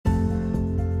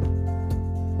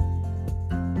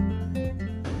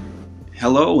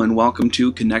Hello and welcome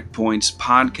to Connect Point's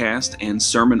podcast and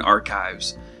sermon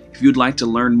archives. If you'd like to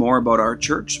learn more about our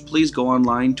church, please go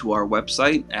online to our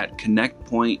website at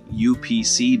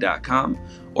connectpointupc.com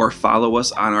or follow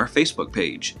us on our Facebook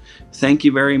page. Thank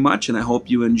you very much, and I hope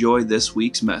you enjoy this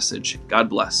week's message. God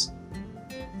bless.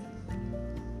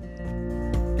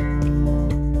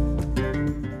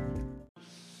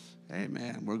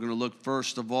 Amen. We're going to look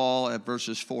first of all at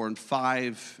verses 4 and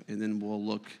 5, and then we'll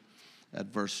look at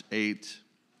verse 8.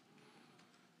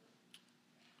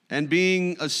 And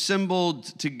being assembled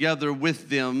together with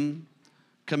them,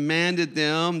 commanded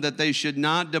them that they should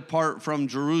not depart from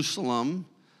Jerusalem,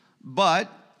 but,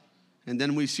 and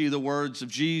then we see the words of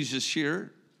Jesus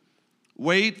here,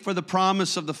 wait for the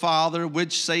promise of the Father,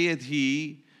 which saith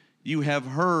he, you have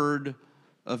heard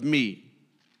of me.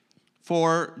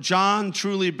 For John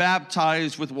truly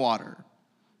baptized with water,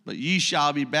 but ye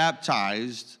shall be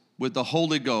baptized with the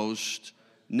Holy Ghost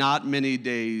not many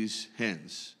days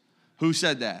hence. Who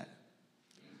said that?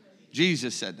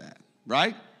 Jesus said that,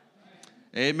 right?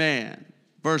 Amen.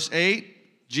 Verse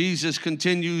 8, Jesus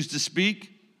continues to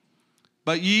speak,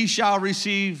 but ye shall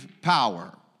receive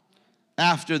power.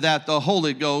 After that the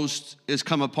Holy Ghost is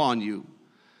come upon you,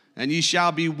 and ye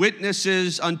shall be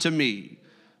witnesses unto me,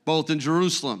 both in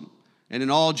Jerusalem and in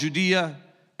all Judea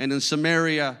and in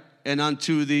Samaria and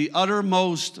unto the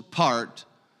uttermost part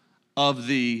of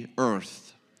the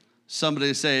earth.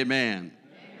 Somebody say amen.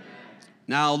 Amen.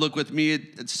 Now look with me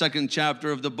at the second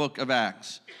chapter of the book of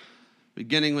Acts,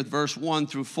 beginning with verse 1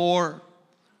 through 4.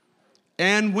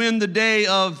 And when the day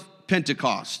of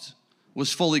Pentecost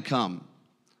was fully come,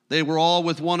 they were all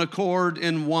with one accord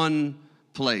in one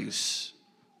place.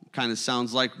 Kind of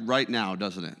sounds like right now,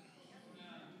 doesn't it?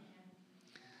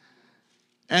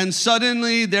 And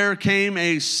suddenly there came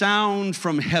a sound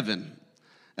from heaven,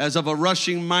 as of a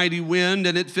rushing mighty wind,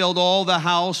 and it filled all the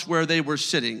house where they were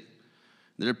sitting.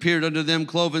 There appeared unto them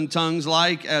cloven tongues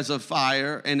like as of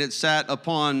fire, and it sat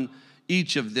upon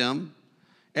each of them.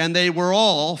 And they were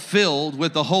all filled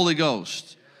with the Holy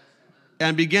Ghost,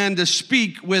 and began to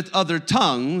speak with other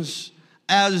tongues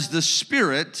as the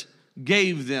Spirit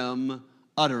gave them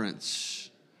utterance.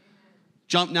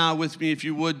 Jump now with me, if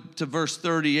you would, to verse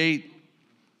 38.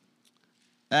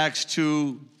 Acts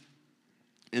 2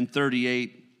 and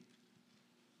 38.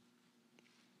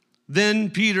 Then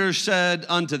Peter said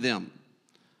unto them,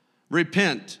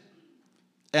 repent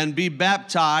and be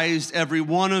baptized every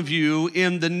one of you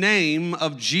in the name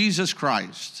of Jesus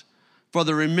Christ for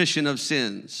the remission of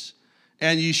sins,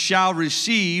 and ye shall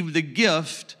receive the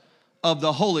gift of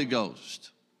the Holy Ghost.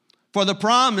 For the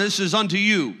promise is unto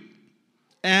you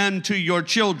and to your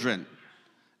children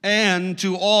and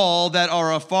to all that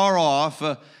are afar off,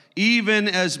 even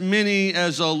as many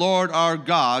as the Lord our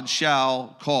God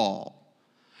shall call.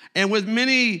 And with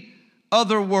many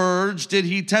other words did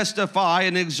he testify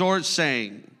and exhort,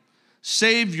 saying,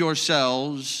 save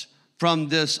yourselves from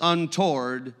this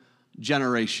untoward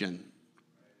generation.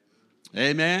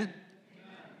 Amen? Amen.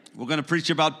 We're going to preach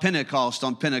about Pentecost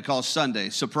on Pentecost Sunday.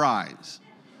 Surprise.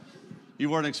 You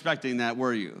weren't expecting that,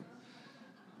 were you?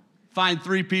 Find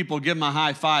 3 people, give them a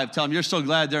high five, tell them you're so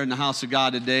glad they're in the house of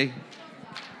God today.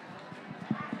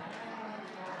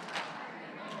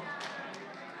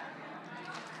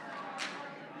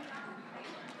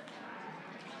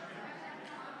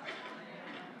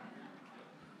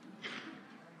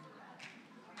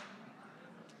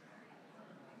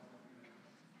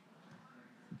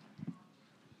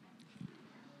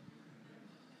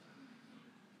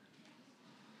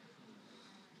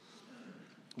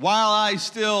 While I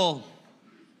still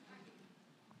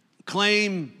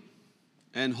claim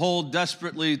and hold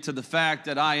desperately to the fact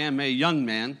that I am a young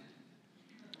man,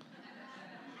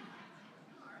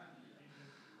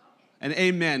 an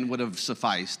amen would have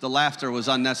sufficed. The laughter was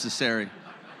unnecessary.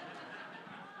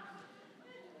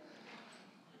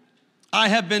 I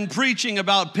have been preaching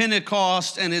about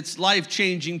Pentecost and its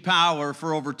life-changing power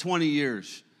for over 20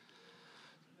 years.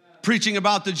 Preaching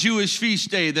about the Jewish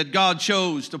feast day that God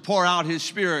chose to pour out his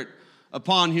Spirit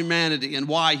upon humanity and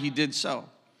why he did so.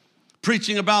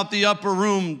 Preaching about the upper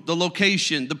room, the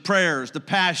location, the prayers, the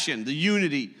passion, the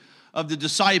unity of the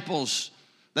disciples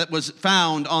that was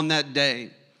found on that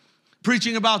day.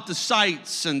 Preaching about the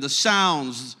sights and the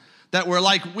sounds that were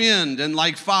like wind and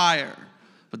like fire,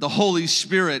 but the Holy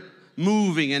Spirit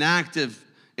moving and active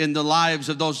in the lives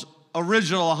of those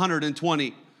original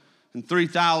 120 and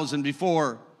 3,000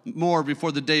 before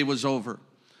the day was over.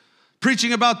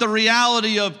 Preaching about the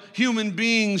reality of human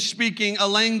beings speaking a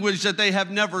language that they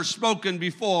have never spoken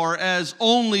before, as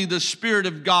only the Spirit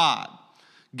of God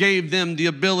gave them the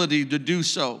ability to do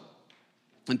so.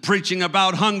 And preaching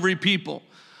about hungry people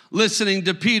listening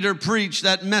to Peter preach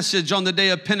that message on the day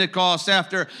of Pentecost,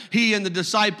 after he and the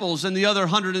disciples and the other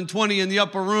 120 in the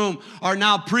upper room are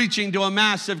now preaching to a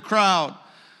massive crowd.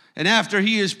 And after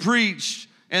he has preached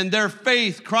and their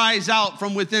faith cries out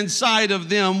from within inside of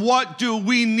them, what do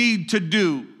we need to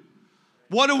do?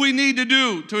 What do we need to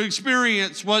do to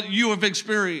experience what you have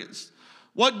experienced?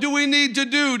 What do we need to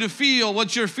do to feel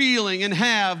what you're feeling and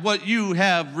have what you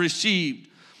have received?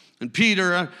 And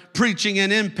Peter preaching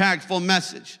an impactful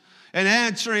message and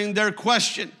answering their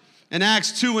question. In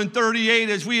Acts 2:38,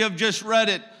 as we have just read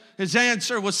it, his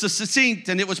answer was succinct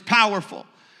and it was powerful.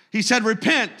 He said,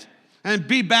 repent and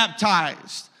be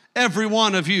baptized, every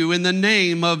one of you, in the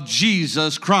name of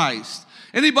Jesus Christ.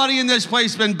 Anybody in this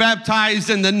place been baptized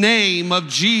in the name of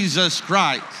Jesus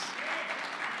Christ?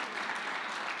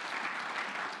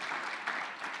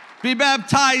 Be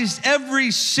baptized,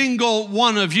 every single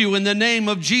one of you, in the name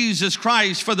of Jesus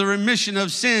Christ for the remission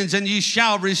of sins, and ye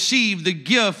shall receive the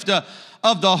gift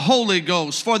of the Holy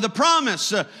Ghost. For the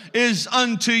promise is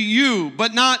unto you,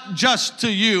 but not just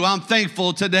to you. I'm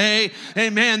thankful today,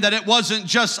 amen, that it wasn't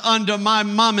just unto my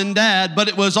mom and dad, but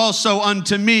it was also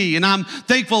unto me. And I'm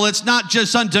thankful it's not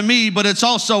just unto me, but it's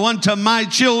also unto my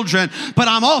children. But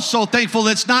I'm also thankful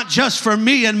it's not just for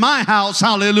me and my house,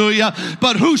 hallelujah,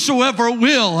 but whosoever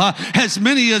will, as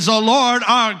many as the Lord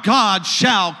our God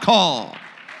shall call.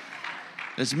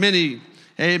 As many,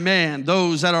 amen,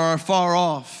 those that are far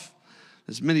off,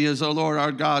 as many as the Lord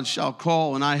our God shall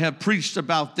call. And I have preached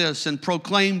about this and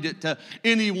proclaimed it to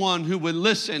anyone who would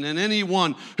listen and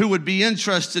anyone who would be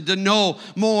interested to know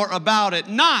more about it.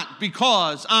 Not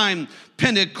because I'm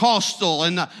Pentecostal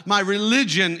and my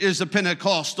religion is a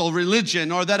Pentecostal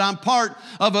religion, or that I'm part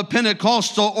of a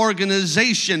Pentecostal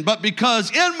organization, but because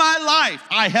in my life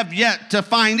I have yet to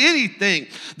find anything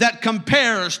that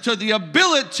compares to the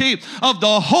ability of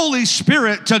the Holy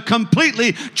Spirit to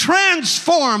completely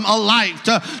transform a life,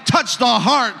 to touch the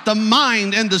heart, the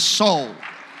mind, and the soul.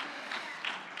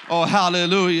 Oh,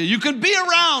 hallelujah. You can be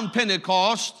around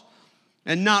Pentecost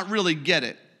and not really get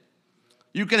it.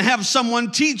 You can have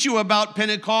someone teach you about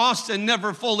Pentecost and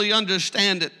never fully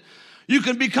understand it. You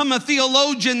can become a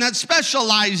theologian that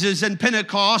specializes in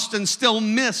Pentecost and still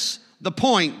miss the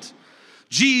point.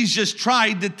 Jesus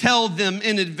tried to tell them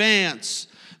in advance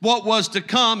what was to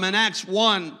come in Acts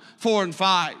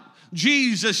 1:4-5.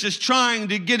 Jesus is trying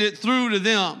to get it through to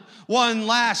them. One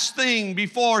last thing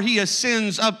before he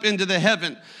ascends up into the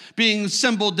heaven, being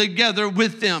assembled together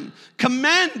with them,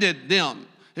 commanded them.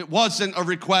 It wasn't a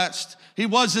request. He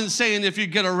wasn't saying if you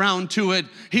get around to it.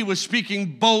 He was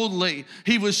speaking boldly.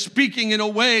 He was speaking in a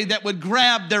way that would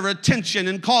grab their attention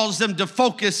and cause them to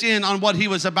focus in on what he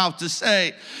was about to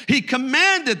say. He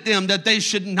commanded them that they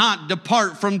should not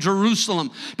depart from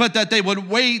Jerusalem, but that they would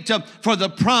wait for the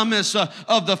promise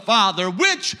of the Father,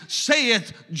 which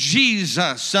saith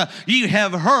Jesus, ye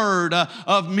have heard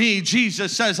of me.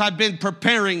 Jesus says, I've been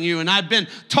preparing you and I've been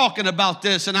talking about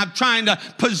this and I'm trying to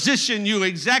position you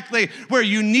exactly where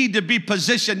you need to be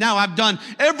position. Now I've done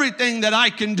everything that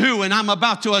I can do and I'm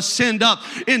about to ascend up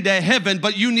into heaven,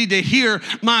 but you need to hear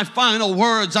my final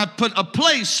words. I put a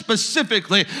place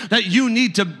specifically that you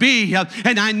need to be,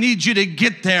 and I need you to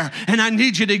get there, and I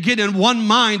need you to get in one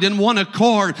mind and one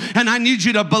accord, and I need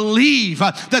you to believe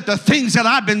that the things that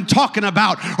I've been talking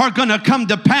about are going to come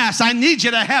to pass. I need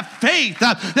you to have faith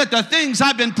that the things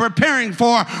I've been preparing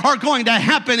for are going to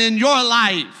happen in your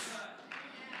life.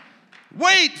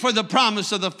 Wait for the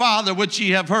promise of the Father, which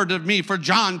ye have heard of me. For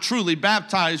John truly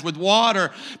baptized with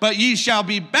water, but ye shall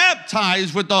be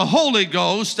baptized with the Holy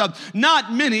Ghost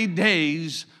not many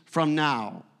days from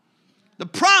now. The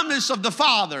promise of the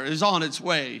Father is on its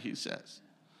way, he says.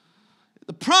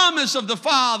 The promise of the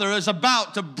Father is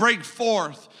about to break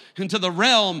forth into the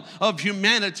realm of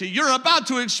humanity. You're about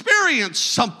to experience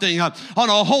something on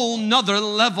a whole nother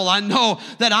level. I know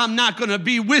that I'm not going to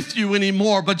be with you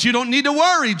anymore, but you don't need to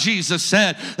worry, Jesus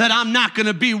said, that I'm not going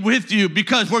to be with you,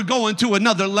 because we're going to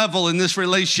another level in this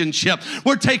relationship.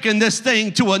 We're taking this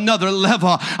thing to another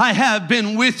level. I have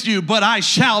been with you, but I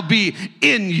shall be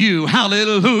in you.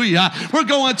 Hallelujah. We're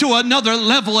going to another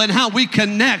level in how we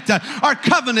connect. Our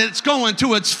covenant's going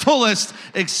to its fullest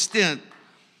extent.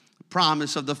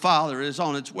 Promise of the Father is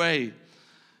on its way,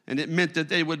 and it meant that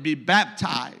they would be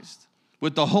baptized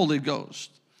with the Holy Ghost,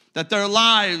 that their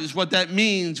lives, what that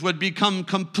means, would become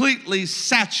completely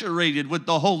saturated with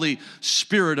the Holy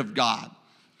Spirit of God.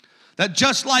 That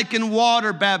just like in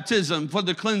water baptism for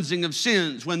the cleansing of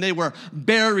sins, when they were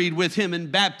buried with him in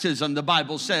baptism, the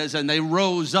Bible says, and they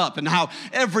rose up, and how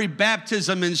every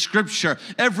baptism in Scripture,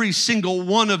 every single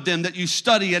one of them that you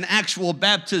study in actual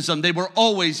baptism, they were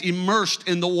always immersed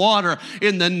in the water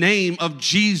in the name of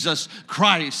Jesus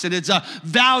Christ. And it's a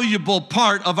valuable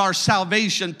part of our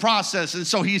salvation process. And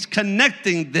so he's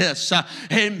connecting this,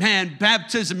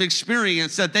 baptism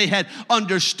experience that they had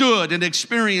understood and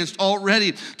experienced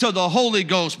already to the Holy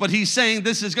Ghost. But he's saying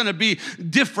this is going to be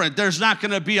different. There's not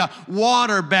going to be a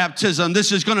water baptism.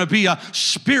 This is going to be a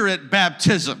spirit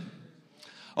baptism.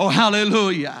 Oh,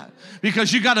 hallelujah.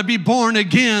 Because you got to be born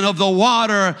again of the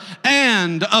water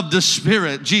and of the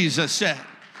Spirit, Jesus said.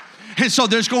 And so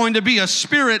there's going to be a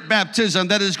spirit baptism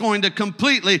that is going to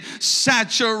completely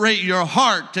saturate your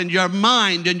heart and your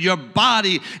mind and your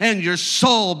body and your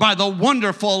soul by the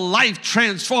wonderful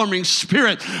life-transforming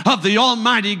Spirit of the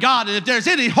Almighty God. And if there's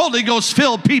any Holy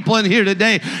Ghost-filled people in here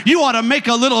today, you ought to make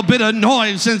a little bit of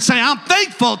noise and say, I'm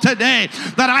thankful today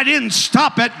that I didn't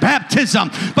stop at baptism,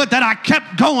 but that I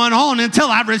kept going on until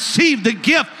I received the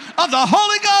gift of the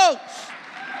Holy Ghost.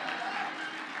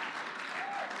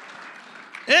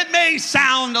 It may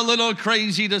sound a little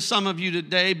crazy to some of you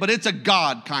today, but it's a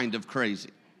God kind of crazy.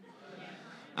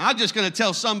 I'm just going to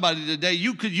tell somebody today,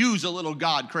 you could use a little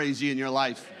God crazy in your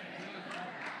life.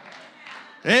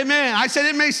 Amen. I said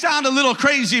it may sound a little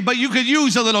crazy, but you could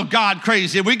use a little God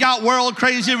crazy. We got world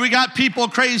crazy. We got people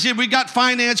crazy. We got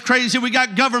finance crazy. We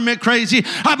got government crazy.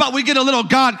 How about we get a little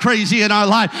God crazy in our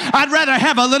life? I'd rather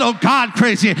have a little God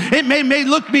crazy. It may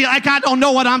look me like I don't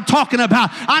know what I'm talking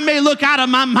about. I may look out of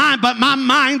my mind, but my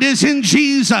mind is in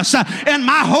Jesus, and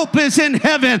my hope is in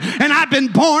heaven. And I've been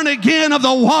born again of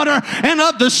the water and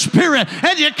of the Spirit.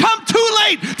 And you come too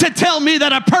late to tell me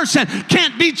that a person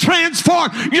can't be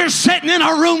transformed. You're sitting in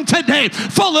a room today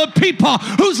full of people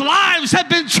whose lives have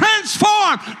been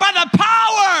transformed by the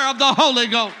power of the Holy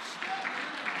Ghost.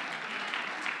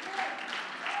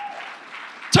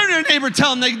 Turn to your neighbor,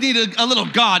 tell them they need a little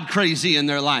God crazy in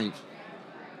their life.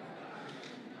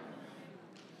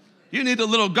 You need a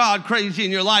little God crazy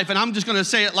in your life, and I'm just going to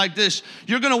say it like this.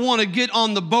 You're going to want to get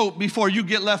on the boat before you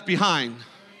get left behind.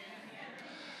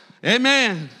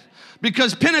 Amen.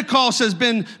 Because Pentecost has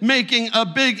been making a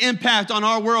big impact on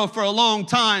our world for a long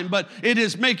time, but it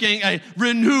is making a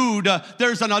renewed,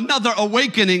 there's another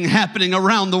awakening happening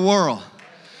around the world.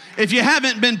 If you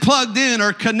haven't been plugged in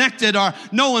or connected or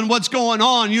knowing what's going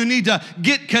on, you need to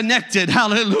get connected.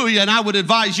 Hallelujah. And I would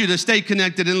advise you to stay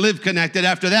connected and live connected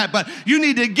after that. But you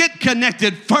need to get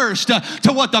connected first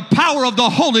to what the power of the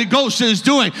Holy Ghost is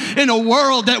doing in a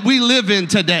world that we live in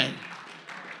today.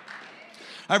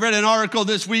 I read an article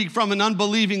this week from an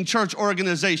unbelieving church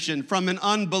organization,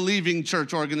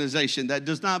 that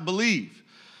does not believe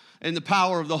in the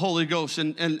power of the Holy Ghost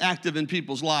and active in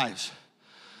people's lives.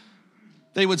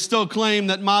 They would still claim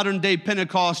that modern day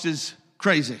Pentecost is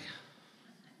crazy.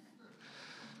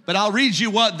 But I'll read you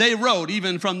what they wrote,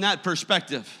 even from that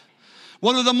perspective.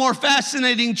 One of the more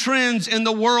fascinating trends in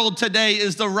the world today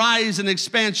is the rise and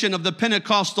expansion of the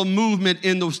Pentecostal movement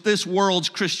in this world's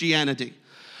Christianity.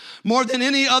 More than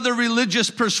any other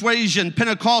religious persuasion,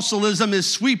 Pentecostalism is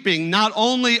sweeping not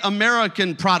only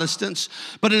American Protestants,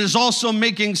 but it is also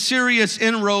making serious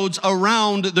inroads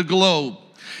around the globe.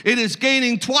 It is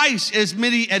gaining twice as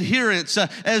many adherents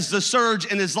as the surge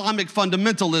in Islamic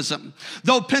fundamentalism.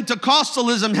 Though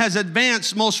Pentecostalism has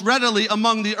advanced most readily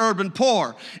among the urban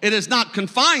poor, it is not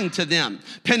confined to them.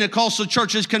 Pentecostal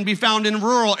churches can be found in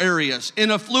rural areas,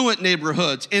 in affluent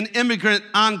neighborhoods, in immigrant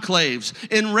enclaves,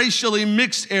 in racially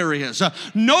mixed areas.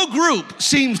 No group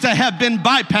seems to have been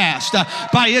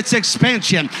bypassed by its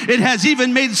expansion. It has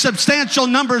even made substantial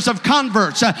numbers of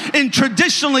converts in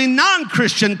traditionally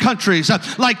non-Christian countries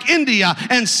like India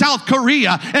and South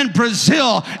Korea and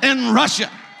Brazil and Russia.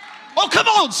 Oh, come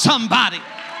on, somebody.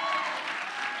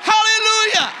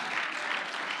 Hallelujah.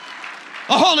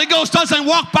 The Holy Ghost doesn't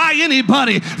walk by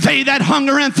anybody. They that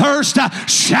hunger and thirst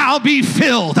shall be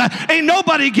filled. Ain't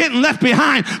nobody getting left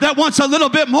behind that wants a little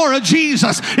bit more of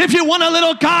Jesus. If you want a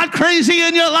little God crazy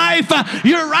in your life,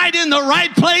 you're right in the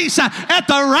right place at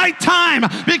the right time,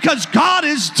 because God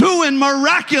is doing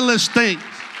miraculous things.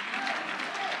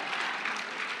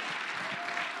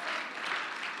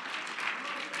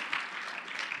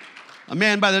 A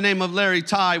man by the name of Larry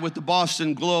Ty with the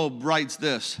Boston Globe writes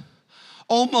this: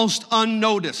 almost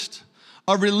unnoticed,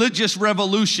 a religious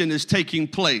revolution is taking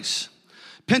place.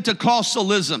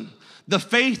 Pentecostalism, The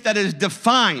faith that is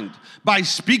defined by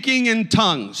speaking in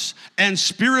tongues and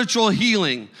spiritual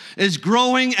healing is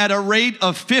growing at a rate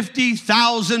of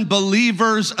 50,000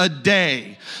 believers a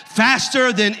day,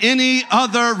 faster than any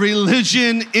other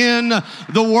religion in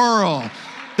the world.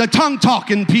 The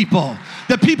tongue-talking people,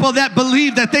 the people that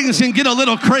believe that things can get a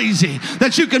little crazy,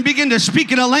 that you can begin to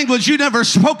speak in a language you've never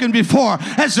spoken before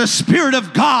as the Spirit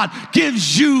of God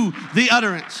gives you the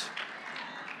utterance.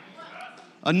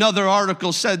 Another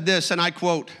article said this, and I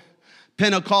quote,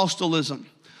 Pentecostalism,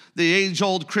 the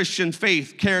age-old Christian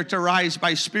faith characterized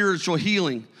by spiritual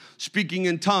healing, speaking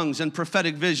in tongues, and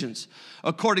prophetic visions,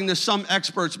 according to some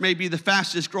experts, may be the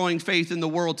fastest growing faith in the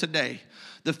world today.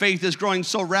 The faith is growing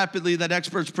so rapidly that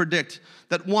experts predict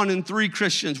that 1 in 3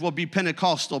 Christians will be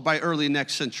Pentecostal by early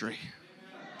next century.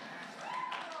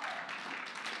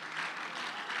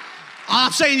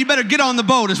 I'm saying you better get on the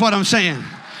boat is what I'm saying.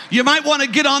 You might want to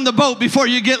get on the boat before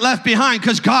you get left behind,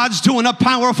 because God's doing a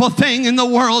powerful thing in the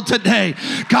world today.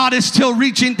 God is still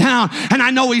reaching down, and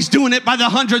I know he's doing it by the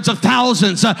hundreds of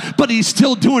thousands, but he's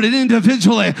still doing it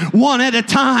individually, one at a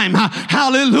time.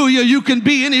 Hallelujah. You can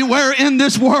be anywhere in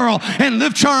this world and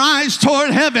lift your eyes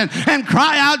toward heaven and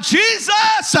cry out,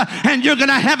 Jesus, and you're going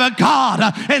to have a God,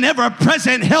 an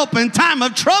ever-present help in time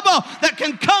of trouble that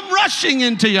can come rushing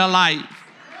into your life.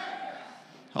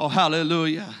 Oh,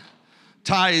 hallelujah.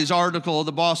 Ty's article,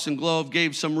 the Boston Globe,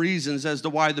 gave some reasons as to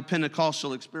why the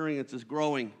Pentecostal experience is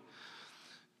growing.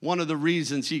 One of the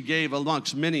reasons he gave,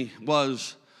 amongst many,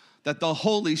 was that the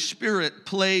Holy Spirit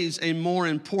plays a more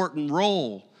important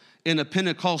role in a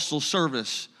Pentecostal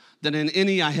service than in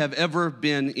any I have ever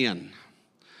been in.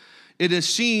 It is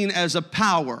seen as a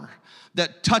power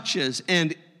that touches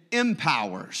and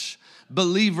empowers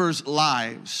believers'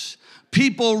 lives.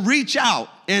 People reach out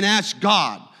and ask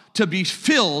God to be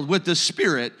filled with the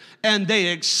Spirit, and they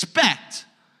expect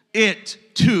it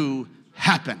to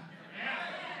happen.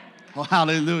 Oh,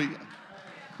 hallelujah.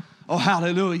 Oh,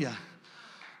 hallelujah.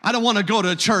 I don't want to go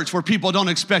to a church where people don't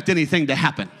expect anything to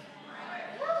happen.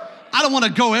 I don't want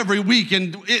to go every week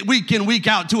in, week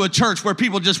out to a church where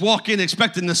people just walk in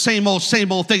expecting the same old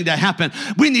thing to happen.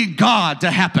 We need God to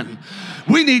happen.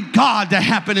 We need God to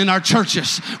happen in our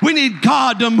churches. We need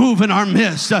God to move in our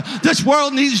midst. This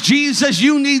world needs Jesus.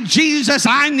 You need Jesus.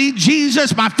 I need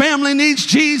Jesus. My family needs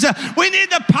Jesus. We need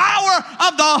the power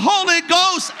of the Holy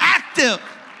Ghost active.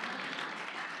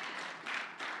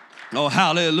 Oh,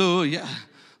 hallelujah.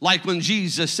 Like when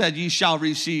Jesus said, ye shall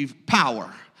receive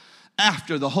power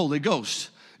after the Holy Ghost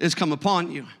is come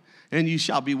upon you, and ye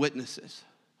shall be witnesses.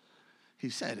 He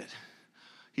said it.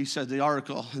 He said the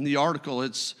article. In the article,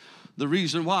 it's the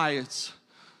reason why it's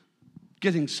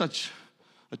getting such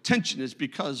attention is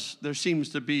because there seems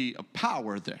to be a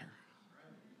power there.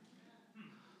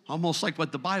 Almost like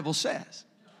what the Bible says.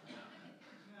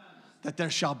 That there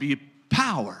shall be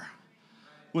power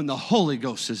when the Holy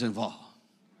Ghost is involved.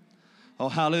 Oh,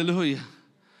 hallelujah.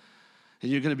 And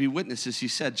you're going to be witnesses, he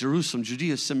said, Jerusalem,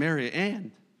 Judea, Samaria,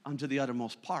 and unto the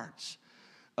uttermost parts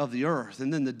of the earth.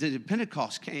 And then the day of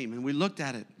Pentecost came, and we looked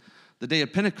at it. The day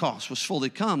of Pentecost was fully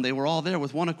come. They were all there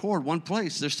with one accord, one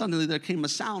place. Suddenly there came a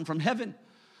sound from heaven,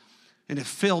 and it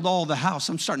filled all the house.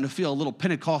 I'm starting to feel a little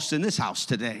Pentecost in this house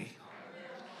today.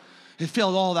 It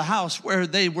filled all the house where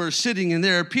they were sitting, and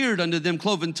there appeared unto them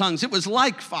cloven tongues. It was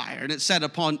like fire, and it sat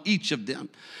upon each of them.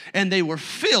 And they were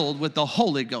filled with the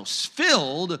Holy Ghost.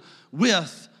 Filled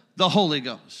with the Holy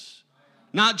Ghost.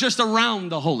 Not just around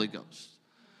the Holy Ghost.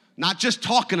 Not just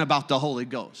talking about the Holy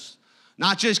Ghost.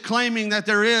 Not just claiming that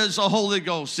there is a Holy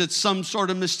Ghost. It's some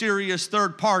sort of mysterious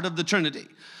third part of the Trinity.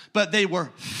 But they were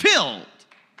filled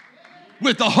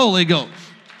with the Holy Ghost.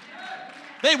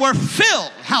 They were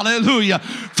filled, hallelujah,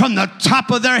 from the top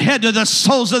of their head to the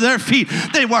soles of their feet.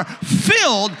 They were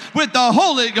filled with the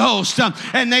Holy Ghost,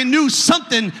 and they knew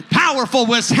something powerful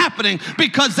was happening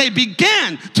because they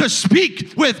began to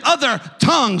speak with other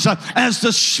tongues as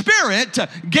the Spirit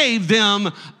gave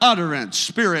them utterance.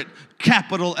 Spirit,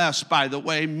 capital S, by the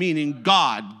way, meaning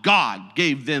God. God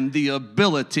gave them the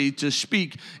ability to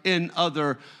speak in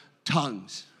other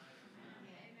tongues.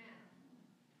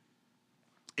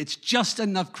 It's just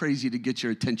enough crazy to get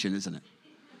your attention, isn't it?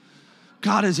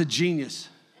 God is a genius.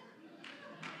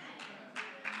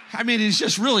 I mean, he's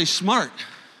just really smart.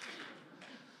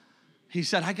 He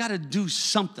said, I got to do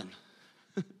something.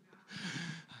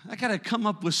 I got to come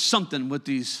up with something with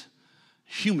these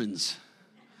humans.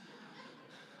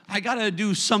 I got to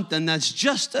do something that's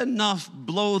just enough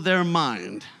blow their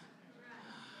mind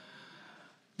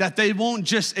that they won't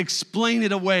just explain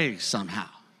it away somehow.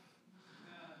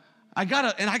 I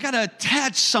gotta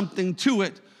attach something to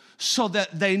it so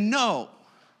that they know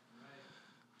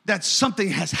that something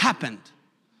has happened.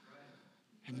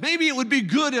 And maybe it would be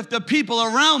good if the people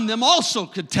around them also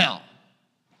could tell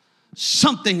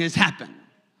something has happened.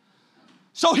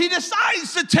 So he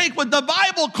decides to take what the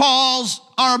Bible calls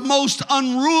our most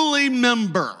unruly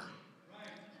member.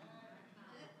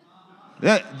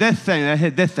 This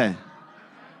thing.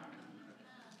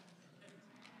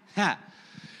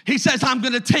 He says, I'm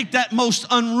going to take that most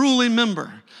unruly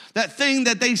member, that thing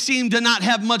that they seem to not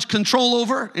have much control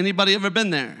over. Anybody ever been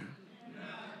there?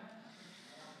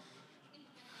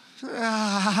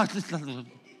 I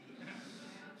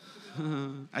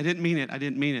didn't mean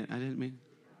it.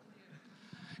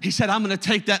 He said, I'm going to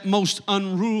take that most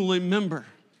unruly member.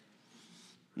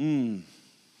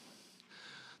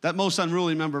 That most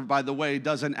unruly member, by the way,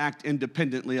 doesn't act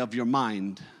independently of your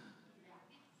mind.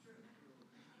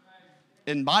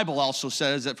 And Bible also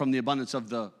says that from the abundance of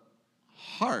the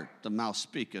heart, the mouth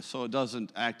speaketh. So it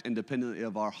doesn't act independently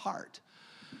of our heart,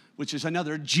 which is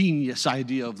another genius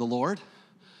idea of the Lord.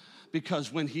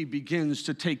 Because when he begins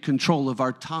to take control of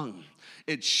our tongue,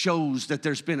 it shows that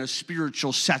there's been a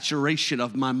spiritual saturation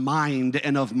of my mind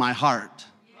and of my heart.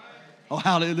 Oh,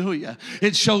 hallelujah.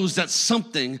 It shows that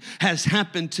something has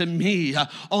happened to me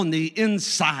on the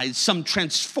inside. Some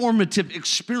transformative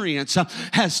experience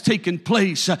has taken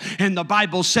place. And the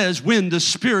Bible says when the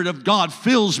Spirit of God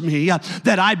fills me,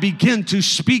 that I begin to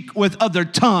speak with other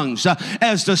tongues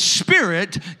as the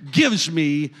Spirit gives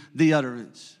me the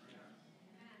utterance.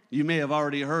 You may have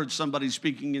already heard somebody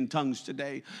speaking in tongues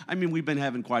today. I mean, we've been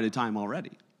having quite a time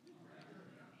already.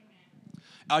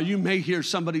 You may hear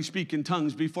somebody speak in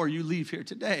tongues before you leave here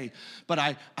today, but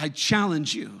I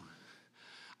challenge you.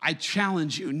 I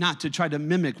challenge you not to try to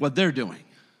mimic what they're doing.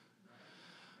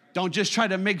 Don't just try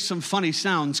to make some funny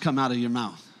sounds come out of your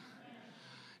mouth.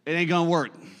 It ain't gonna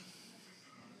work.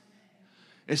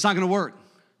 It's not gonna work.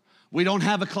 We don't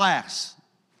have a class.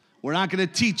 We're not gonna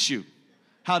teach you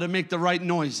how to make the right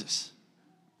noises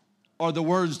or the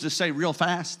words to say real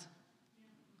fast.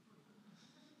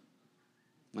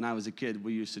 When I was a kid,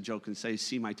 we used to joke and say,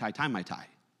 see my tie, tie my tie.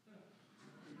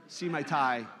 See my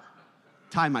tie,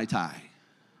 tie my tie.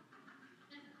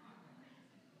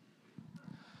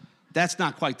 That's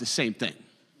not quite the same thing.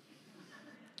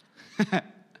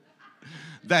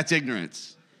 That's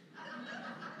ignorance.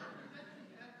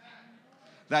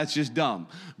 That's just dumb.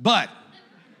 But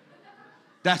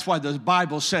that's why the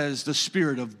Bible says the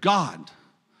Spirit of God,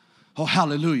 oh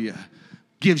hallelujah,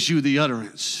 gives you the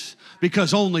utterance.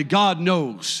 Because only God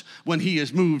knows when he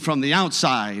is moved from the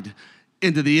outside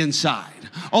into the inside.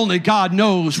 Only God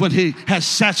knows when he has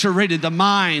saturated the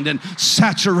mind and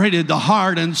saturated the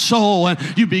heart and soul, and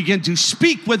you begin to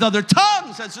speak with other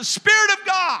tongues as the Spirit of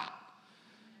God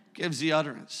gives the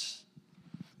utterance.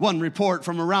 One report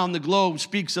from around the globe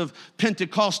speaks of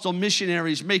Pentecostal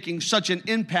missionaries making such an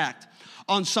impact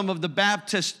on some of the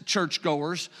Baptist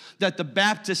churchgoers that the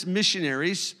Baptist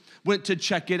missionaries went to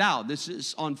check it out. This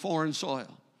is on foreign soil.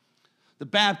 The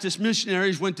Baptist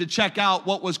missionaries went to check out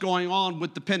what was going on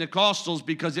with the Pentecostals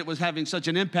because it was having such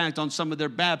an impact on some of their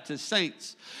Baptist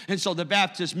saints. And so the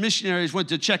Baptist missionaries went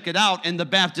to check it out, and the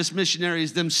Baptist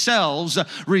missionaries themselves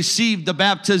received the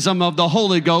baptism of the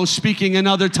Holy Ghost, speaking in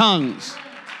other tongues.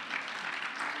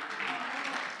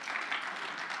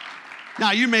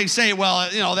 Now, you may say,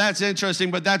 well, that's interesting,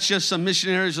 but that's just some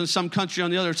missionaries in some country on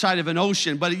the other side of an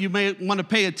ocean. But you may want to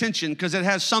pay attention because it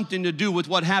has something to do with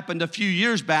what happened a few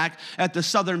years back at the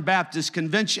Southern Baptist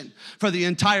Convention for the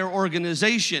entire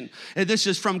organization. And this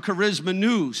is from Charisma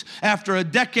News. After a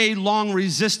decade-long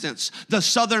resistance, the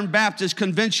Southern Baptist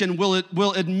Convention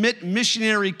will admit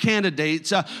missionary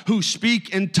candidates who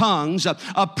speak in tongues,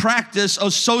 a practice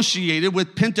associated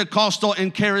with Pentecostal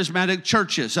and charismatic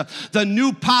churches. The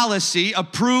new policy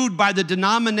approved by the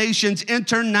denomination's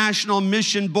International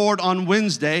Mission Board on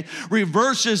Wednesday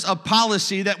reverses a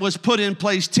policy that was put in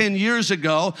place 10 years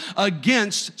ago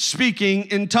against speaking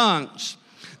in tongues.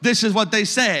 This is what they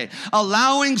say: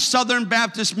 allowing Southern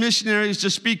Baptist missionaries to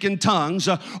speak in tongues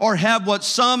or have what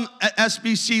some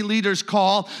SBC leaders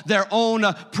call their own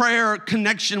prayer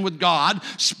connection with God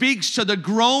speaks to the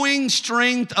growing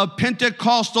strength of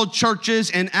Pentecostal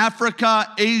churches in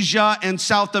Africa, Asia, and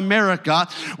South America,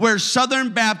 where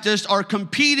Southern Baptists are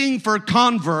competing for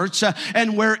converts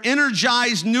and where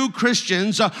energized new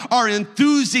Christians are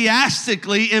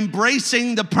enthusiastically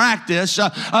embracing the practice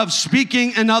of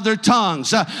speaking in other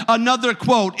tongues. Another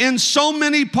quote: in so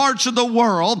many parts of the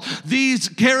world, these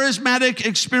charismatic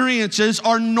experiences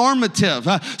are normative,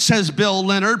 says Bill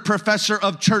Leonard, professor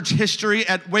of church history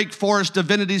at Wake Forest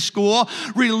Divinity School.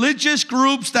 Religious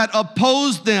groups that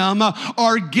oppose them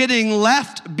are getting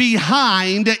left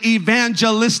behind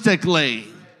evangelistically.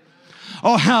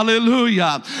 Oh,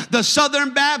 hallelujah. The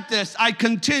Southern Baptists, I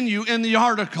continue in the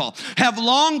article, have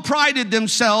long prided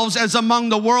themselves as among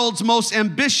the world's most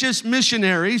ambitious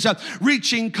missionaries,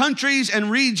 reaching countries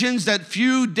and regions that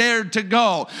few dared to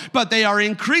go. But they are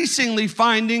increasingly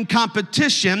finding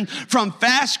competition from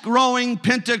fast-growing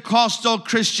Pentecostal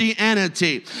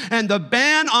Christianity. And the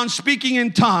ban on speaking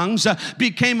in tongues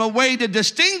became a way to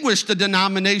distinguish the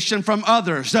denomination from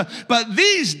others. But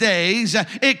these days,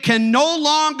 it can no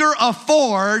longer afford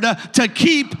to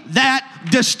keep that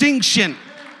distinction.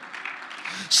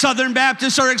 Southern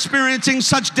Baptists are experiencing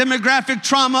such demographic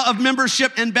trauma of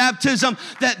membership and baptism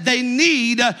that they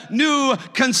need new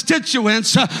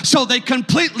constituents. So they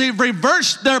completely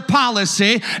reversed their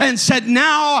policy and said,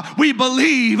 now we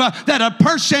believe that a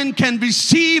person can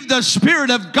receive the Spirit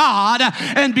of God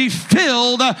and be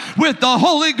filled with the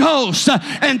Holy Ghost.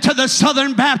 And to the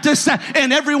Southern Baptists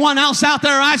and everyone else out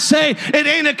there, I say, it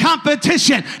ain't a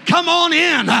competition. Come on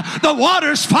in. The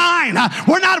water's fine.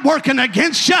 We're not working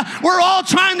against you. We're all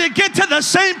trying to get to the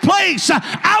same place.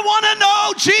 I want to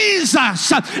know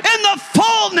Jesus in the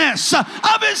fullness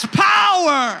of his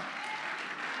power.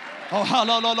 Oh,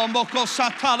 hallelujah.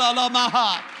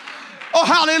 Oh,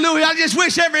 hallelujah. I just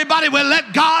wish everybody would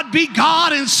let God be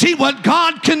God and see what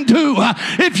God can do.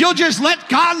 If you'll just let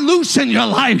God loose in your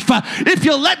life, if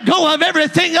you'll let go of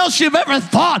everything else you've ever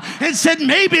thought and said,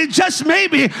 maybe, just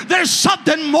maybe, there's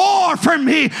something more for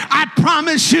me, I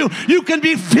promise you, you can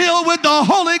be filled with the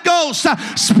Holy Ghost,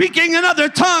 speaking in other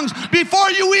tongues before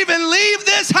you even leave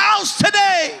this house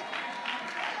today.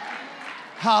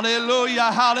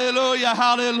 Hallelujah, hallelujah,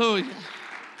 hallelujah.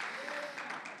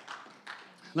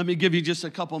 Let me give you just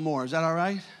a couple more. Is that all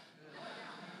right?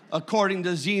 According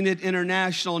to Zenit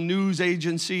International News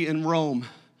Agency in Rome,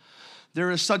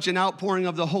 there is such an outpouring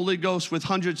of the Holy Ghost with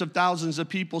hundreds of thousands of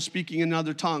people speaking in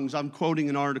other tongues. I'm quoting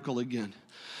an article again.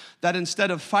 That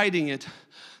instead of fighting it,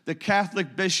 the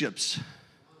Catholic bishops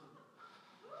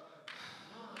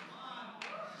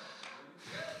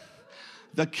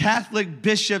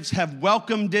have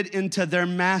welcomed it into their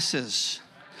masses.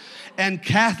 And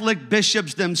Catholic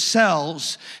bishops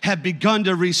themselves have begun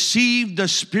to receive the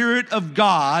Spirit of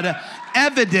God,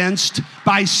 evidenced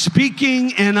by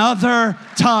speaking in other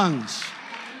tongues.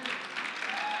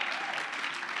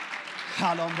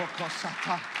 How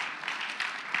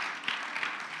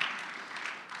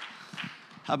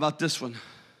about this one?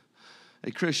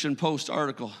 A Christian Post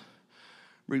article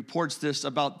reports this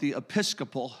about the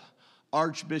Episcopal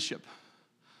Archbishop.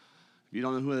 If you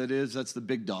don't know who that is, that's the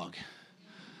big dog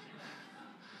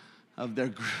of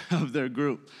their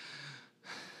group.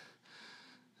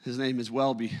 His name is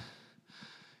Welby.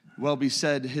 Welby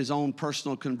said his own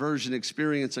personal conversion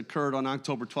experience occurred on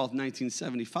October 12,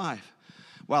 1975,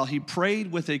 while he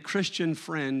prayed with a Christian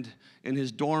friend in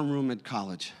his dorm room at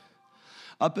college.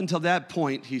 Up until that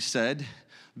point, he said,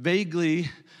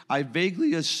 I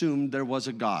vaguely assumed there was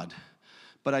a God,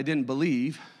 but I didn't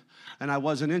believe, and I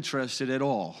wasn't interested at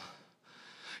all.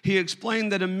 He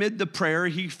explained that amid the prayer,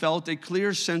 he felt a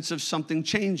clear sense of something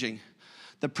changing,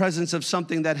 the presence of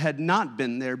something that had not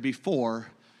been there before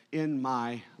in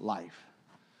my life.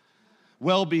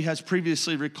 Welby has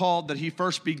previously recalled that he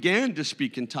first began to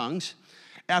speak in tongues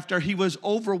after he was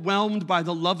overwhelmed by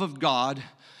the love of God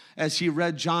as he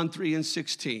read John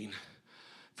 3:16.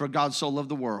 For God so loved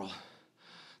the world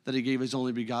that he gave his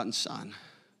only begotten Son.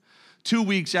 2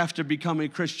 weeks after becoming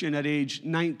a Christian at age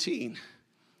 19,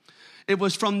 it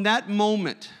was from that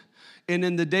moment and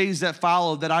in the days that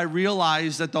followed that I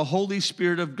realized that the Holy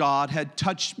Spirit of God had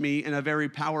touched me in a very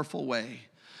powerful way.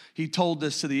 He told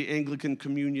this to the Anglican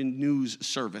Communion News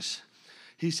Service.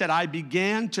 He said, I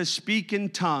began to speak in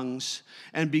tongues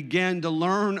and began to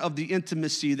learn of the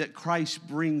intimacy that Christ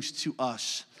brings to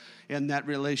us in that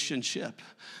relationship.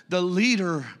 The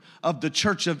leader of the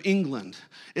Church of England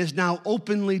is now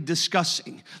openly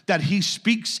discussing that he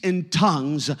speaks in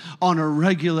tongues on a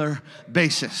regular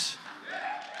basis.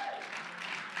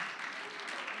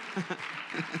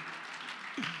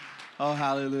 Oh,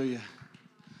 hallelujah.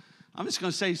 I'm just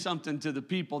going to say something to the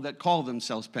people that call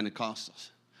themselves Pentecostals.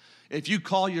 If you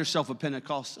call yourself a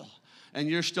Pentecostal and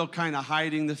you're still kind of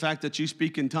hiding the fact that you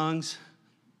speak in tongues,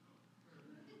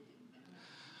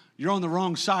 you're on the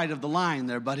wrong side of the line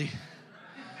there, buddy.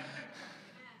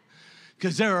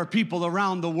 Because there are people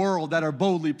around the world that are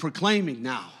boldly proclaiming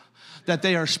now that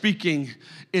they are speaking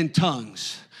in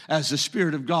tongues. as the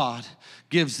Spirit of God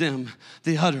gives them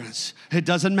the utterance. It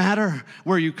doesn't matter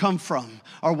where you come from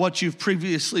or what you've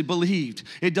previously believed.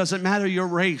 It doesn't matter your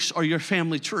race or your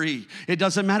family tree. It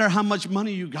doesn't matter how much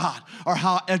money you got or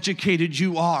how educated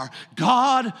you are.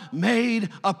 God made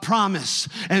a promise,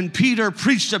 and Peter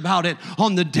preached about it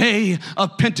on the day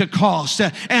of Pentecost.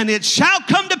 And it shall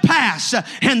come to pass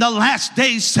in the last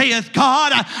days, saith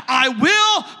God, I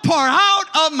will pour out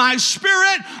of my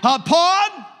Spirit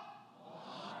upon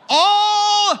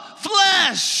all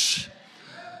flesh.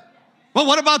 But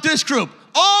what about this group?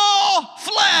 All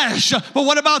flesh. But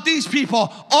what about these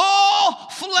people? All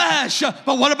flesh.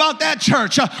 But what about that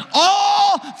church?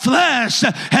 All flesh.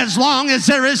 As long as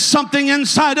there is something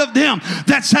inside of them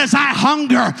that says, I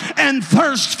hunger and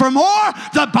thirst for more,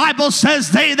 the Bible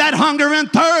says they that hunger and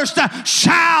thirst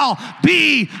shall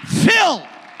be filled.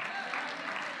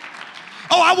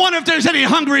 Oh, I wonder if there's any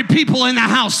hungry people in the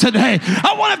house today.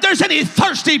 I wonder if there's any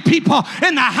thirsty people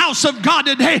in the house of God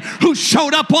today who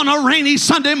showed up on a rainy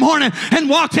Sunday morning and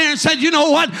walked here and said, you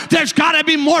know what? There's got to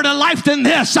be more to life than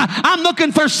this. I'm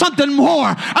looking for something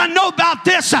more. I know about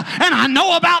this and I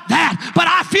know about that, but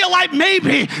I feel like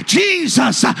maybe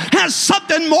Jesus has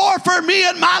something more for me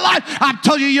in my life. I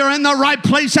tell you, you're in the right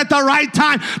place at the right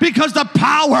time, because the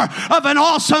power of an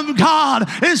awesome God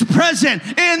is present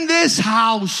in this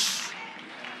house.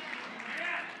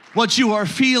 What you are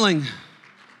feeling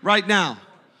right now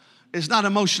is not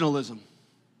emotionalism.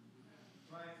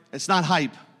 It's not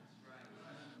hype.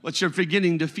 What you're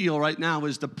beginning to feel right now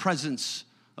is the presence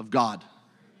of God.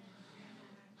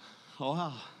 Oh,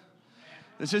 wow.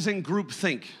 This isn't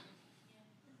groupthink.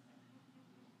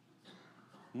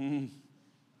 We're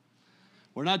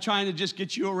not trying to just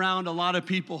get you around a lot of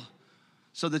people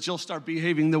so that you'll start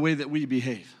behaving the way that we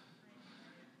behave.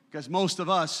 Because most of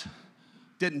us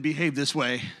didn't behave this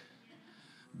way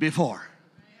before.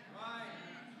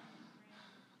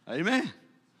 Amen.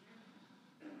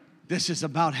 This is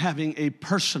about having a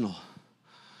personal,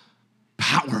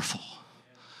 powerful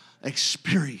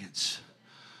experience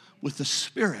with the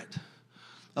Spirit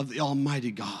of the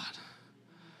Almighty God.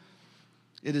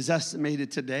 It is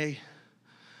estimated today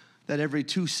that every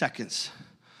 2 seconds,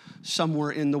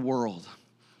 somewhere in the world,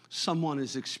 someone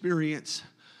is experiencing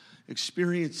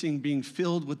being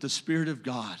filled with the Spirit of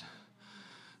God.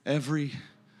 Every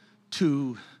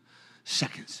 2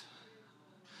 seconds.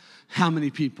 How many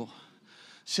people,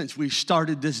 since we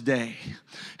started this day,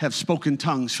 have spoken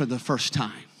tongues for the first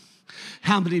time?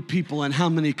 How many people in how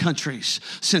many countries,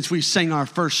 since we sang our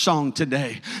first song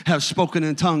today, have spoken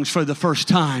in tongues for the first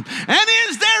time? And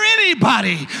is there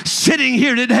anybody sitting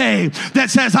here today that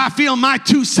says, I feel my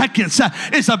 2 seconds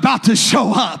is about to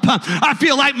show up? I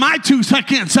feel like my 2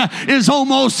 seconds is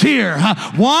almost here.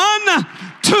 1,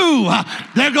 2,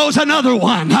 there goes another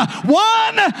one.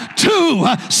 1, 2,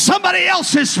 somebody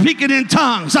else is speaking in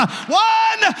tongues. 1,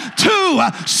 2,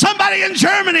 somebody in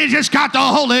Germany just got the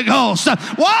Holy Ghost. 1,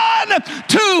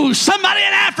 2, somebody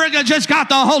in Africa just got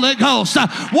the Holy Ghost. 1,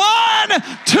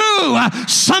 2,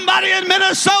 somebody in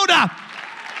Minnesota.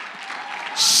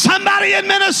 Somebody in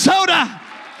Minnesota.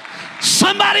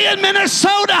 Somebody in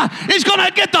Minnesota is going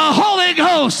to get the Holy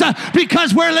Ghost,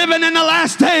 because we're living in the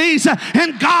last days,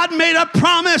 and God made a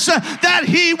promise that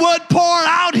He would pour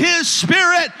out His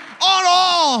Spirit on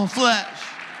all flesh.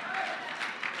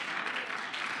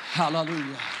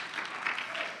 Hallelujah.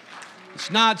 It's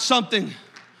not something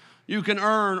you can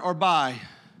earn or buy.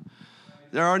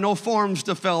 There are no forms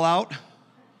to fill out,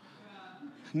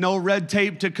 no red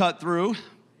tape to cut through.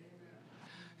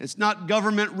 It's not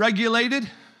government regulated.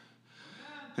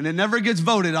 And it never gets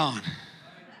voted on.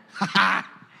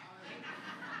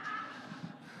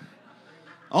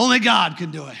 Only God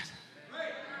can do it.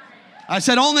 I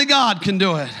said only God can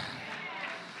do it.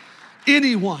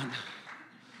 Anyone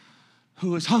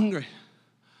who is hungry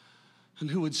and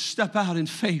who would step out in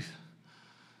faith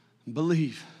and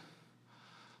believe,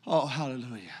 oh,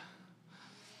 hallelujah,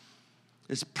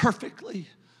 is perfectly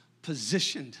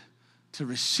positioned to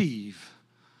receive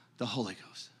the Holy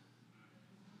Ghost.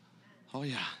 Oh,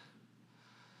 yeah.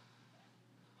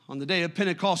 On the day of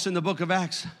Pentecost in the book of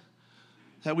Acts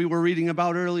that we were reading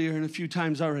about earlier and a few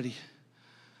times already,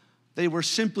 they were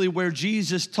simply where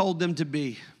Jesus told them to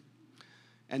be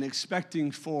and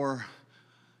expecting for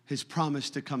His promise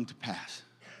to come to pass.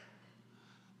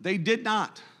 They did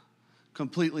not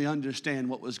completely understand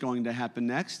what was going to happen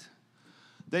next.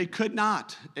 They could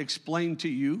not explain to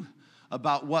you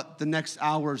about what the next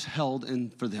hours held in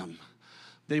for them.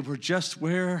 They were just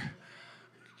where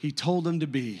He told them to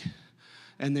be,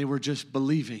 and they were just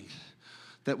believing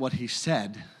that what He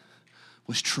said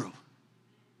was true.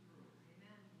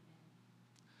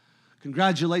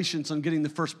 Congratulations on getting the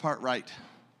first part right.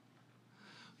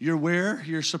 You're where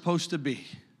you're supposed to be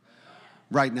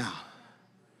right now.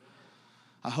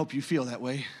 I hope you feel that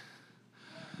way.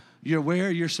 You're where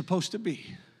you're supposed to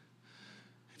be.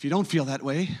 If you don't feel that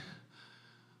way,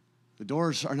 the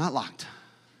doors are not locked.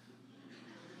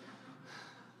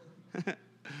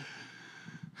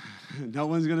 No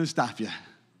one's going to stop you.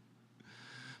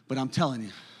 But I'm telling you,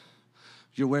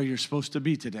 you're where you're supposed to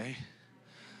be today.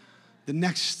 The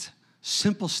next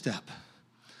simple step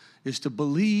is to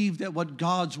believe that what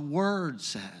God's word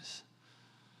says,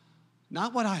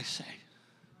 not what I say,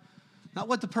 not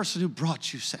what the person who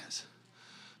brought you says,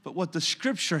 but what the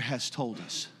scripture has told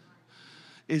us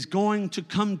is going to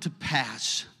come to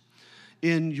pass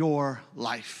in your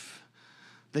life.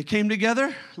 They came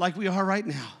together like we are right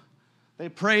now. They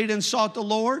prayed and sought the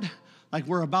Lord like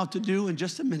we're about to do in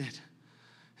just a minute.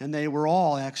 And they were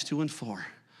all, Acts 2 and 4,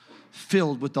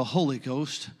 filled with the Holy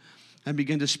Ghost and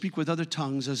began to speak with other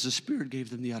tongues as the Spirit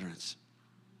gave them the utterance.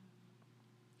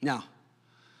 Now,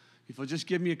 if you'll just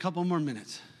give me a couple more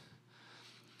minutes.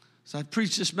 So I've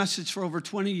preached this message for over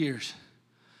 20 years.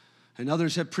 And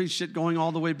others have preached it going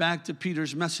all the way back to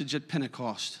Peter's message at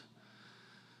Pentecost.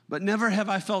 But never have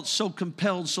I felt so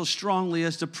compelled so strongly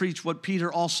as to preach what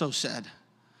Peter also said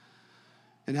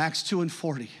in Acts 2 and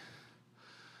 40.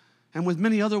 And with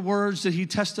many other words that he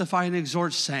testified and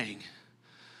exhorts, saying,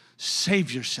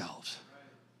 save yourselves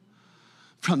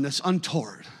from this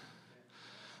untoward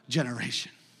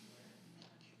generation.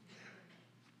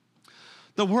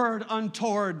 The word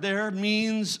untoward there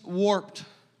means warped.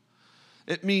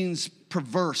 It means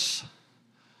perverse.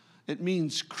 It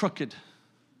means crooked.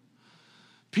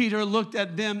 Peter looked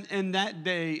at them in that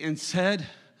day and said,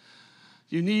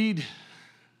 you need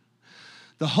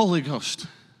the Holy Ghost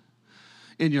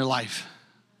in your life.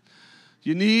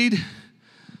 You need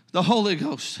the Holy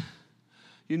Ghost.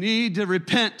 You need to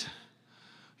repent.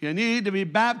 You need to be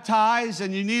baptized,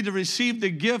 and you need to receive the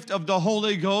gift of the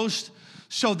Holy Ghost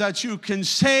so that you can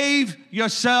save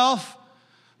yourself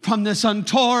from this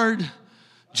untoward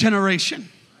generation.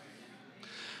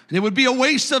 And it would be a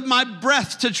waste of my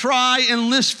breath to try and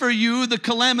list for you the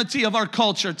calamity of our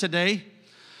culture today.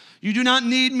 You do not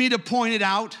need me to point it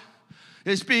out.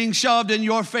 It's being shoved in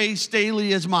your face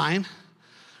daily as mine.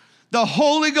 The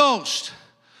Holy Ghost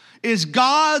is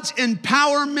God's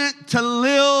empowerment to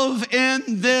live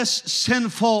in this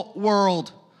sinful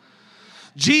world.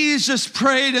 Jesus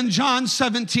prayed in John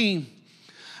 17,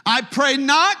 I pray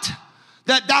not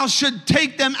that thou should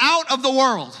take them out of the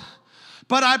world,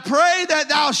 but I pray that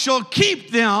thou shalt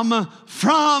keep them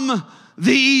from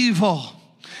the evil.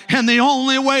 And the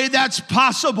only way that's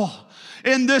possible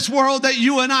in this world that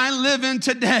you and I live in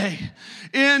today,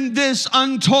 in this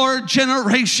untoward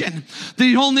generation,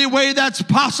 the only way that's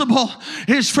possible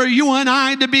is for you and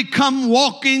I to become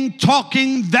walking,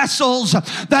 talking vessels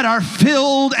that are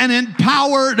filled and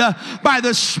empowered by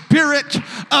the Spirit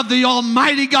of the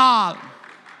Almighty God.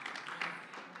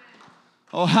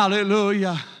 Oh,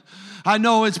 hallelujah. I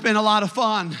know it's been a lot of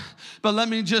fun, but let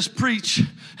me just preach,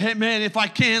 amen, if I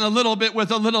can, a little bit with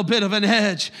a little bit of an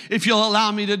edge, if you'll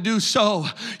allow me to do so.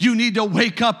 You need to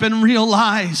wake up and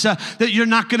realize that you're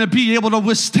not going to be able to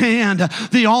withstand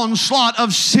the onslaught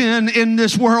of sin in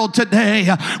this world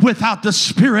today without the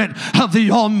Spirit of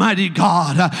the Almighty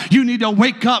God. You need to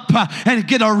wake up and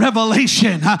get a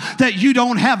revelation that you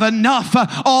don't have enough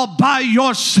all by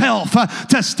yourself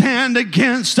to stand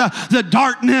against the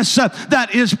darkness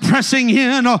that is pressing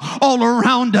in all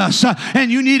around us.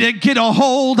 And you need to get a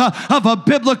hold of a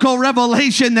biblical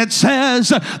revelation that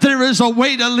says there is a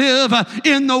way to live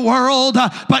in the world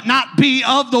but not be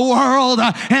of the world,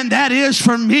 and that is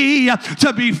for me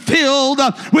to be filled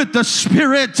with the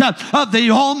Spirit of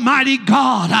the Almighty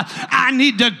God. I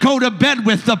need to go to bed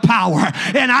with the power,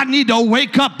 and I need to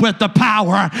wake up with the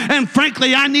power, and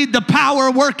frankly I need the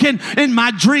power working in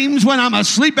my dreams when I'm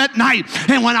asleep at night,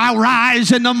 and when I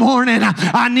rise in the morning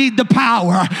I need the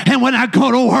power, and when I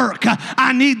go to work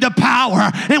I need the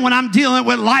power, and when I'm dealing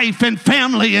with life and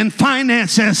family and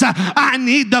finances I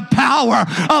need the power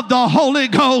of the Holy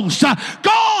Ghost.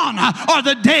 Gone are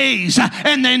the days,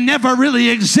 and they never really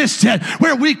existed,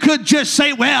 where we could just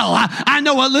say, well, I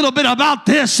know a little bit about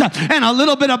this and a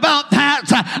little bit about that.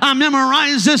 I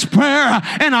memorized this prayer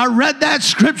and I read that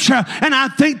scripture and I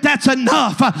think that's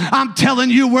enough. I'm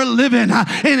telling you, we're living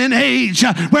in an age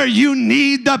where you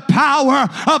need the power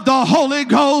of the Holy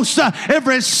Ghost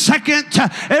every second,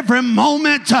 every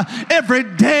moment, every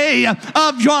day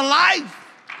of your life.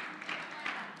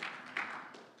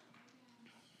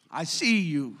 I see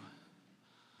you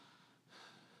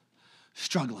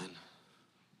struggling.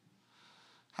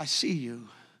 I see you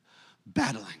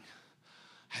battling.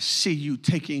 I see you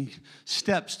taking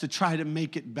steps to try to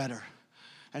make it better.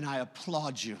 And I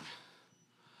applaud you.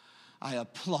 I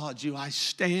applaud you. I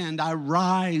stand, I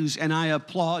rise, and I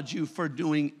applaud you for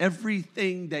doing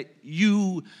everything that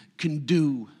you can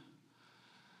do.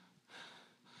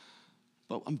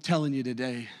 But I'm telling you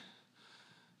today,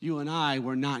 you and I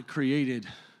were not created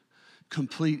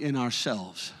complete in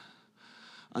ourselves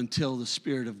until the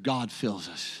Spirit of God fills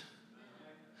us.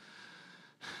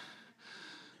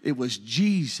 It was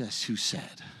Jesus who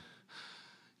said,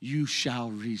 "You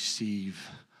shall receive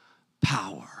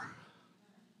power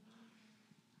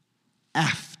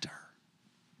after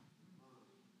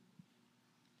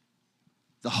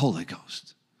the Holy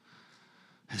Ghost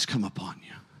has come upon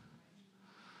you."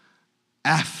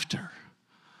 After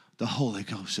the Holy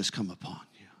Ghost has come upon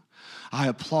you. I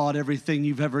applaud everything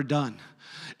you've ever done,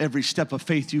 every step of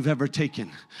faith you've ever taken,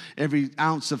 every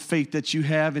ounce of faith that you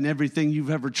have, and everything you've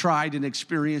ever tried and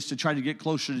experienced to try to get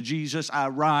closer to Jesus. I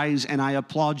rise and I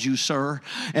applaud you, sir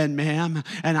and ma'am,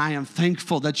 and I am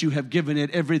thankful that you have given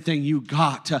it everything you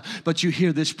got. But you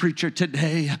hear this preacher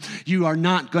today, you are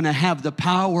not going to have the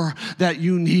power that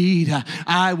you need.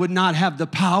 I would not have the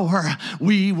power.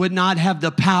 We would not have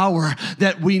the power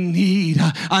that we need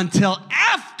until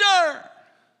after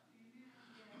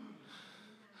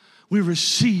we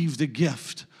receive the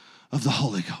gift of the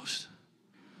Holy Ghost,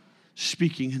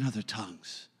 speaking in other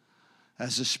tongues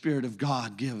as the Spirit of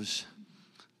God gives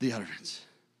the utterance.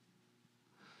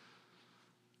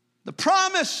 The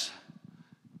promise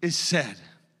is said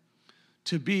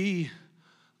to be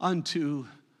unto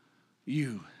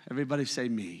you. Everybody say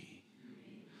me.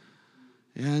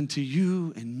 And to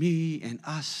you and me and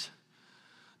us,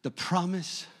 the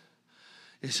promise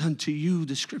is unto you,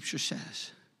 the scripture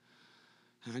says.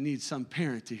 I need some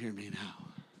parent to hear me now.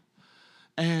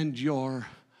 And your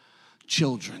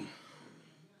children.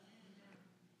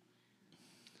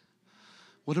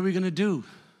 What are we going to do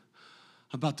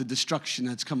about the destruction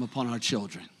that's come upon our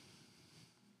children?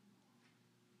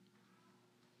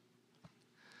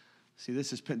 See,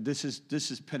 this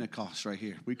is Pentecost right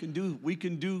here. We can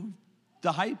do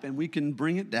the hype and we can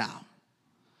bring it down.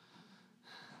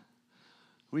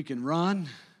 We can run.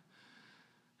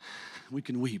 We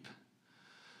can weep.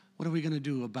 What are we going to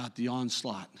do about the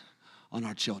onslaught on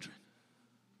our children?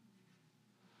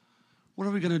 What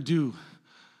are we going to do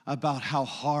about how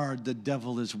hard the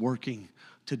devil is working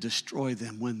to destroy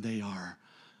them when they are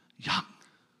young?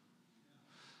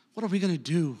 What are we going to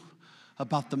do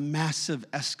about the massive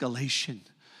escalation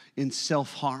in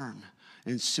self-harm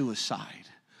and suicide?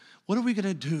 What are we going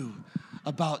to do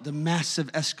about the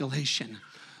massive escalation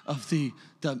of the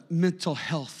mental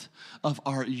health of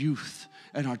our youth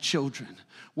and our children?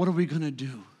 What are we going to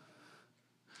do?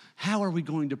 How are we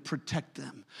going to protect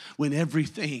them when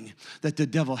everything that the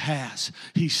devil has,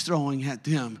 he's throwing at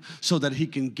them so that he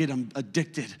can get them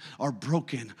addicted or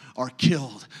broken or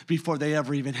killed before they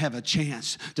ever even have a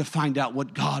chance to find out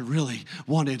what God really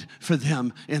wanted for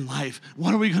them in life?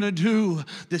 What are we going to do?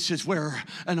 This is where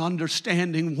an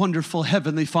understanding, wonderful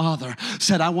Heavenly Father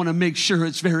said, I want to make sure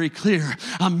it's very clear.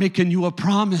 I'm making you a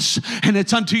promise, and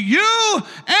it's unto you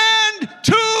and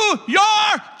to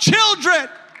your children.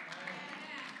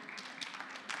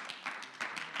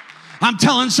 I'm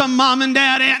telling some mom and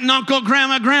dad, aunt and uncle,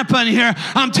 grandma, grandpa in here,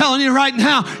 I'm telling you right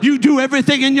now, you do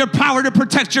everything in your power to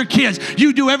protect your kids.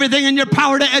 You do everything in your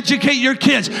power to educate your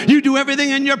kids. You do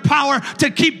everything in your power to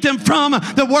keep them from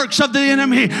the works of the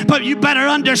enemy. But you better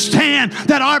understand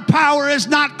that our power is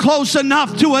not close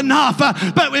enough to enough.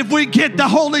 But if we get the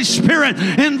Holy Spirit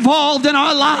involved in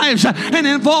our lives and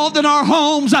involved in our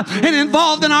homes and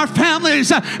involved in our families,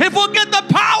 if we'll get the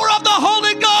power of the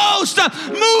Holy Ghost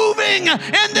moving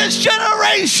in this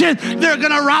generation, they're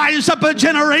going to rise up a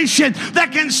generation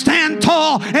that can stand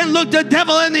tall and look the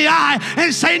devil in the eye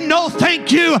and say, no, thank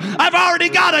you. I've already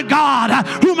got a God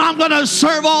whom I'm going to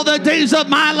serve all the days of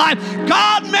my life.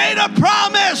 God made a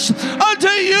promise unto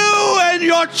you and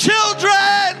your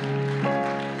children.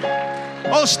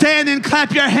 Oh, stand and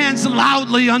clap your hands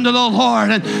loudly unto the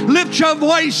Lord and lift your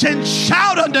voice and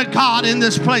shout unto God in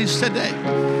this place today.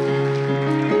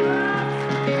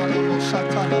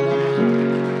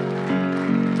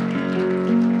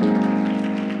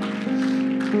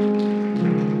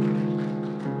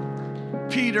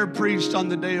 Peter preached on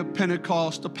the day of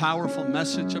Pentecost a powerful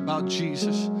message about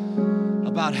Jesus,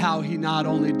 about how he not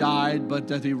only died, but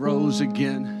that he rose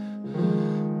again.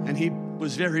 And he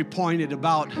was very pointed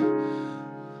about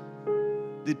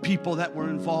the people that were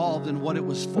involved and what it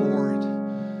was for.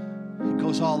 And he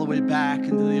goes all the way back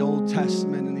into the Old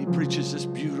Testament and he preaches this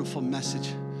beautiful message.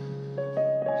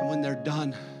 And when they're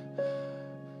done,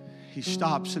 he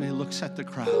stops and he looks at the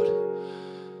crowd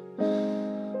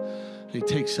And he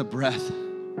takes a breath.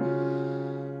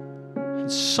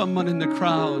 And someone in the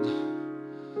crowd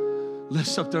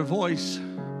lifts up their voice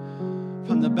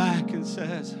from the back and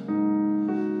says,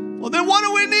 well, then what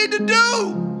do we need to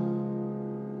do?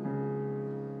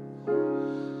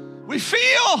 We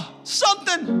feel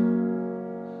something.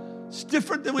 It's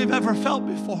different than we've ever felt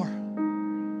before.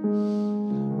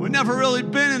 We've never really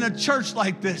been in a church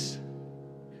like this.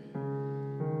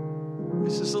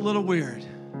 This is a little weird.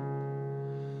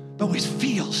 But we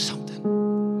feel something.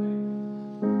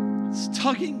 It's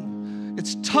tugging.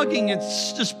 It's tugging.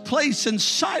 It's this place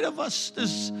inside of us.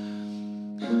 There's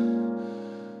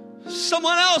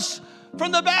someone else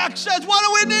from the back says, what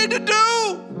do we need to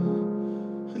do?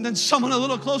 And then someone a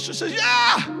little closer says,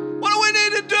 yeah, what do we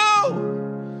need to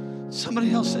do?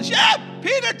 Somebody else says, yeah,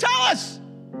 Peter, tell us.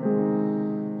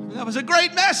 And that was a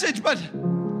great message, but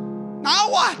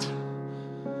now what?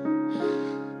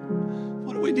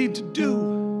 What do we need to do?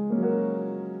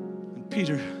 And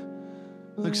Peter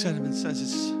looks at him and says,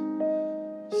 it's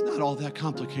not all that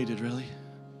complicated, really.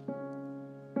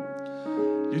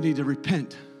 You need to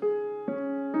repent.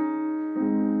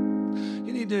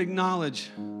 You need to acknowledge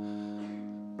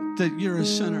that you're a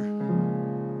sinner.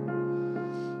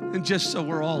 And just so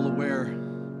we're all aware,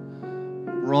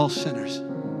 we're all sinners.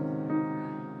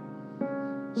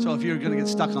 So if you're going to get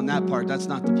stuck on that part, that's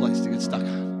not the place to get stuck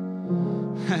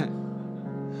on.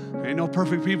 There ain't no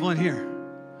perfect people in here.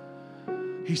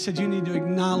 He said you need to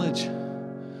acknowledge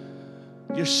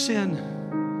your sin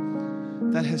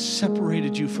that has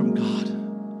separated you from God.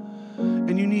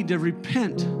 And you need to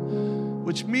repent,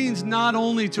 which means not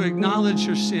only to acknowledge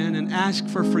your sin and ask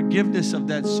for forgiveness of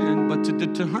that sin, but to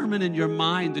determine in your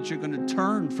mind that you're going to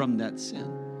turn from that sin.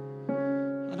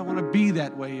 I don't want to be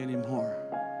that way anymore.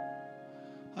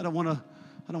 I don't want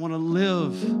to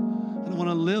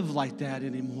live like that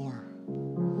anymore.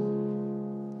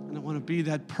 I don't want to be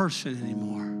that person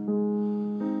anymore.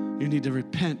 You need to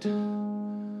repent.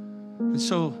 And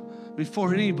so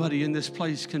before anybody in this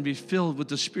place can be filled with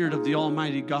the Spirit of the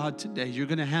Almighty God today, you're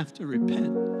going to have to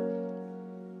repent.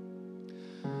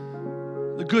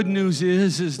 The good news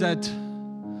is that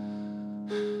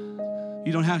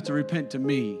you don't have to repent to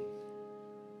me.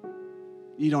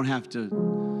 You don't have to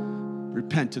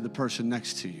repent to the person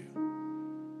next to you.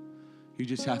 You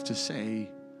just have to say,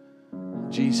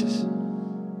 Jesus.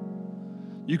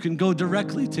 You can go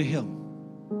directly to Him.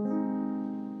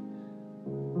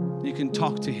 You can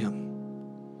talk to Him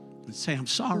and say, I'm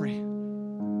sorry.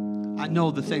 I know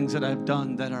the things that I've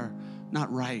done that are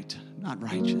not right, not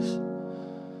righteous.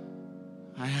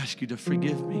 I ask you to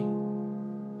forgive me.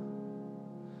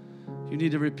 You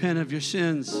need to repent of your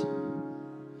sins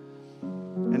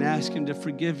and ask Him to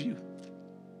forgive you.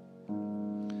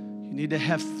 You need to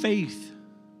have faith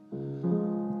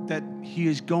that He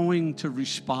is going to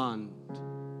respond.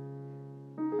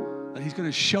 That He's going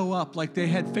to show up like they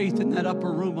had faith in that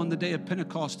upper room on the day of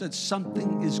Pentecost, that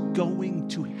something is going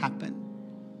to happen.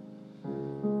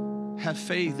 Have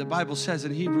faith. The Bible says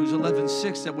in Hebrews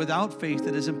 11:6 that without faith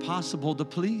it is impossible to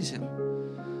please Him.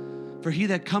 For he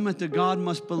that cometh to God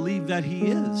must believe that He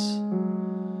is.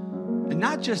 And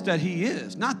not just that He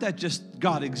is, not that just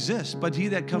God exists, but he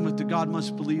that cometh to God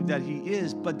must believe that He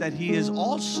is, but that He is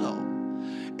also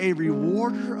a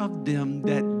rewarder of them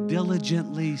that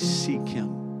diligently seek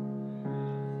Him.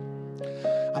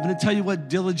 I'm going to tell you what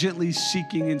diligently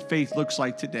seeking in faith looks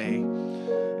like today.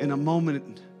 In a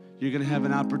moment, you're going to have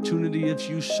an opportunity, if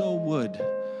you so would,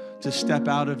 to step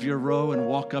out of your row and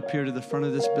walk up here to the front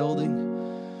of this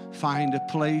building, find a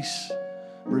place,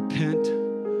 repent,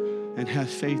 and have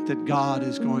faith that God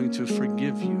is going to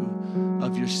forgive you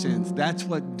of your sins. That's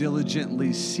what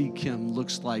diligently seek Him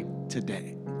looks like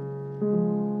today.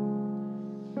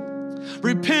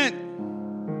 Repent.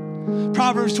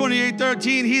 Proverbs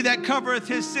 28:13, he that covereth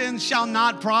his sins shall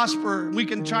not prosper. We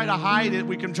can try to hide it.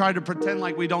 We can try to pretend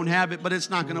like we don't have it, but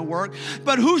it's not going to work.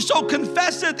 But whoso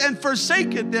confesseth and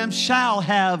forsaketh them shall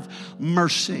have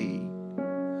mercy.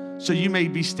 So you may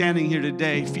be standing here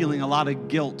today feeling a lot of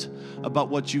guilt about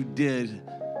what you did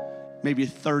maybe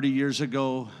 30 years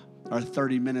ago or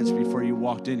 30 minutes before you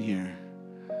walked in here.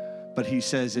 But He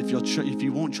says if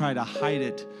you won't try to hide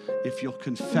it, if you'll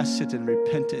confess it and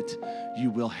repent it, you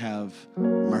will have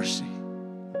mercy.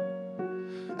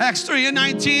 Acts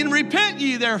 3:19, repent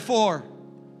ye therefore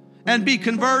and be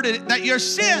converted, that your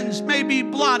sins may be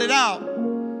blotted out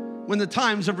when the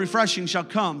times of refreshing shall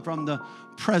come from the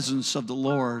presence of the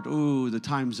Lord. Ooh, the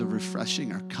times of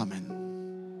refreshing are coming.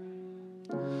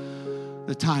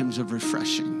 The times of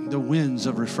refreshing, the winds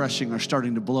of refreshing are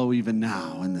starting to blow even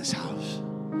now in this house.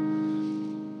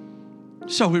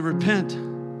 So we repent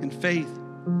in faith.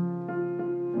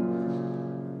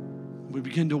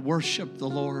 begin to worship the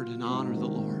Lord and honor the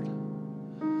Lord.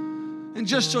 And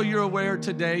just so you're aware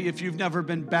today, if you've never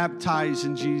been baptized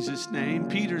in Jesus' name,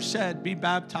 Peter said, be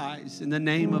baptized in the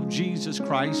name of Jesus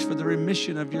Christ for the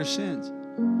remission of your sins.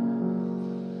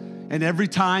 And every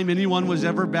time anyone was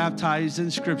ever baptized in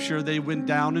Scripture, they went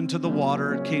down into the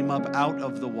water, came up out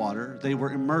of the water. They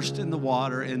were immersed in the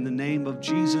water, and the name of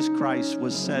Jesus Christ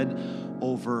was said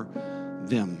over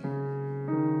them.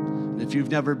 And if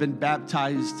you've never been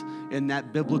baptized in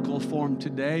that biblical form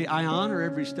today, I honor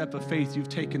every step of faith you've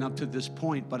taken up to this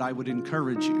point, but I would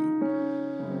encourage you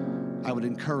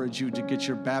to get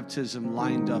your baptism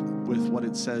lined up with what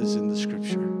it says in the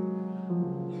Scripture.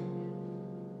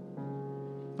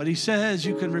 But he says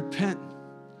you can repent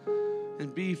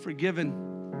and be forgiven.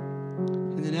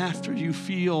 And then after you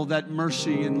feel that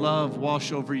mercy and love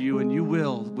wash over you, and you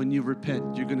will, when you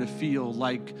repent, you're going to feel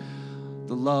like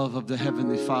the love of the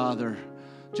Heavenly Father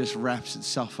just wraps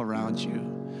itself around you.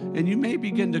 And you may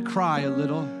begin to cry a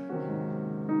little.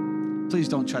 Please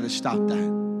don't try to stop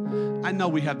that. I know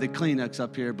we have the Kleenex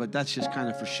up here, but that's just kind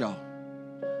of for show.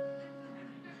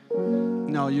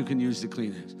 No, you can use the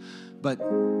Kleenex. But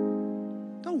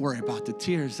don't worry about the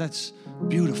tears. That's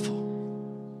beautiful.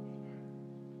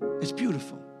 It's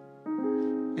beautiful.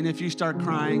 And if you start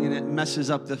crying and it messes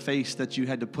up the face that you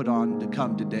had to put on to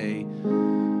come today,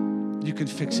 you can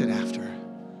fix it after.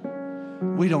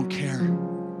 We don't care.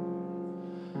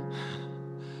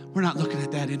 We're not looking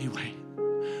at that anyway.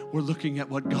 We're looking at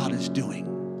what God is doing.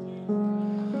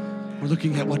 We're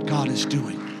looking at what God is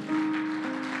doing.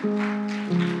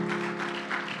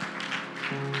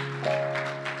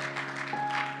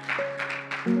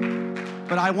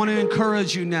 But I want to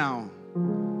encourage you now.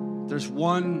 There's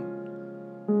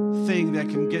one thing that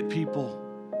can get people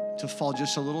to fall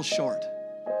just a little short.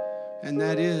 And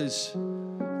that is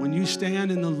when you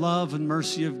stand in the love and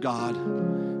mercy of God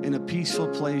in a peaceful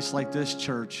place like this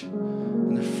church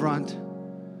in the front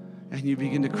and you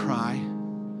begin to cry,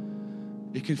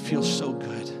 it can feel so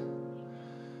good.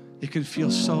 It can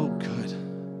feel so good.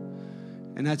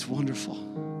 And that's wonderful.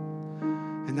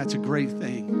 And that's a great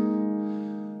thing.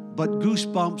 But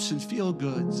goosebumps and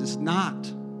feel-goods is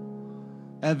not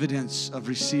evidence of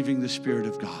receiving the Spirit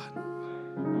of God.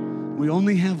 We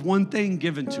only have one thing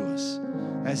given to us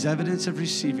as evidence of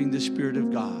receiving the Spirit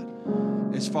of God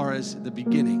as far as the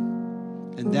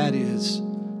beginning, and that is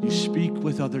you speak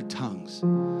with other tongues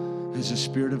as the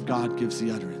Spirit of God gives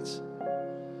the utterance.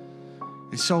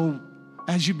 And so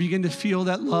as you begin to feel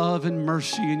that love and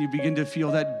mercy and you begin to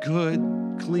feel that good,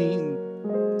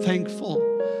 clean, thankful,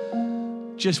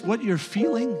 just what you're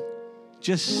feeling,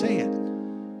 just say it.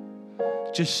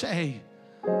 Just say,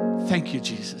 thank you,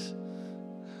 Jesus,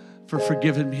 for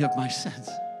forgiving me of my sins.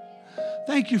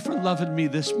 Thank you for loving me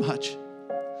this much,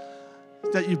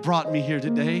 that you brought me here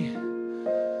today.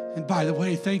 And by the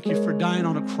way, thank you for dying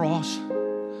on a cross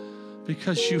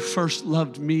because you first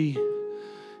loved me.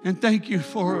 And thank you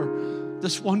for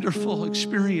this wonderful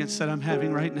experience that I'm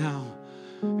having right now.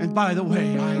 And by the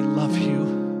way, I love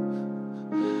you.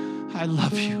 I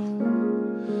love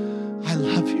you. I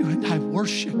love you, and I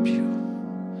worship you.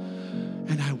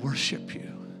 And I worship you.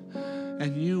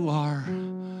 And you are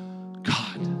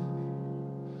God.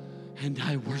 And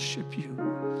I worship you.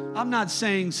 I'm not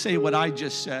saying say what I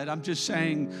just said. I'm just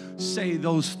saying say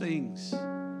those things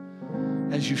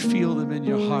as you feel them in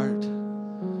your heart.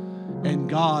 And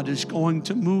God is going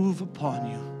to move upon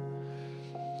you.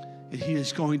 And He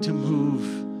is going to move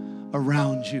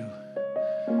around you.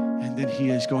 And then He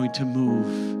is going to move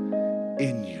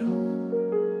in you.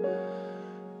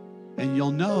 And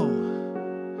you'll know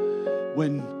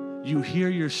when you hear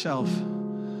yourself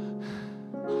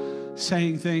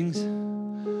saying things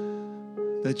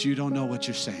that you don't know what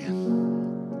you're saying.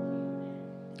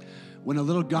 When a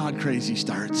little God crazy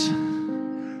starts,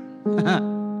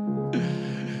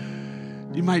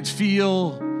 you might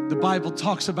feel, the Bible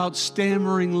talks about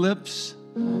stammering lips.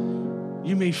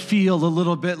 You may feel a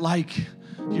little bit like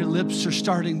your lips are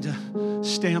starting to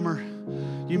stammer.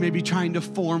 You may be trying to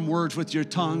form words with your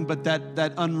tongue, but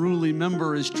that unruly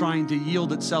member is trying to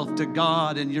yield itself to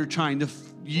God, and you're trying to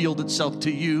yield itself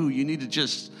to you. You need to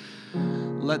just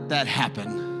let that happen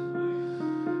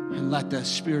and let the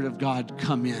Spirit of God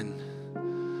come in,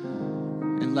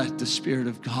 and let the Spirit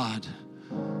of God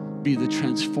be the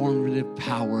transformative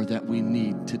power that we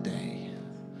need today.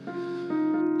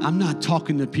 I'm not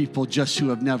talking to people just who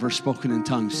have never spoken in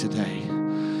tongues today.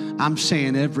 I'm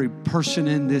saying every person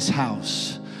in this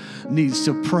house needs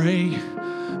to pray,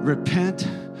 repent,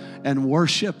 and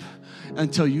worship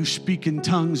until you speak in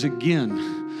tongues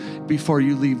again. before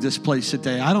you leave this place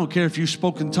today. I don't care if you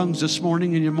spoke in tongues this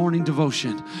morning in your morning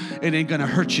devotion. It ain't going to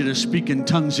hurt you to speak in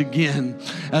tongues again,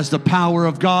 as the power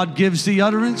of God gives the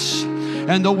utterance.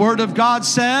 And the Word of God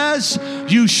says,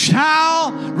 you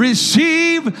shall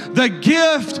receive the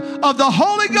gift of the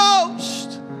Holy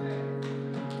Ghost.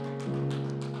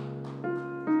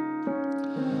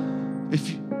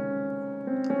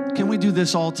 Can we do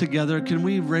this all together? Can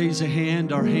we raise a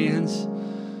hand, our hands,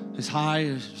 as high,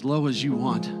 as low as you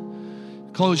want?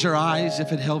 Close your eyes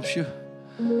if it helps you.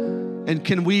 And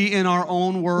can we, in our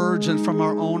own words and from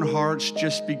our own hearts,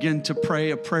 just begin to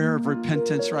pray a prayer of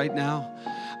repentance right now?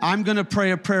 I'm going to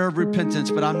pray a prayer of repentance,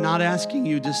 but I'm not asking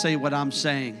you to say what I'm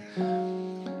saying.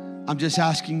 I'm just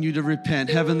asking you to repent.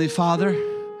 Heavenly Father,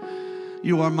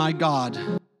 you are my God.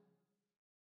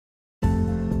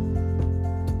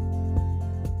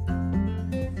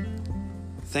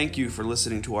 Thank you for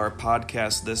listening to our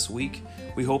podcast this week.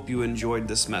 We hope you enjoyed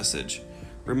this message.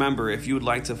 Remember, if you would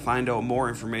like to find out more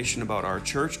information about our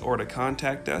church or to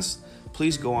contact us,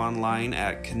 please go online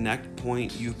at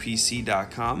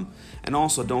connectpointupc.com. And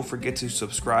also don't forget to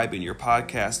subscribe in your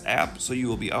podcast app so you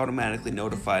will be automatically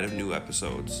notified of new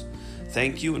episodes.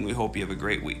 Thank you, and we hope you have a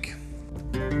great week.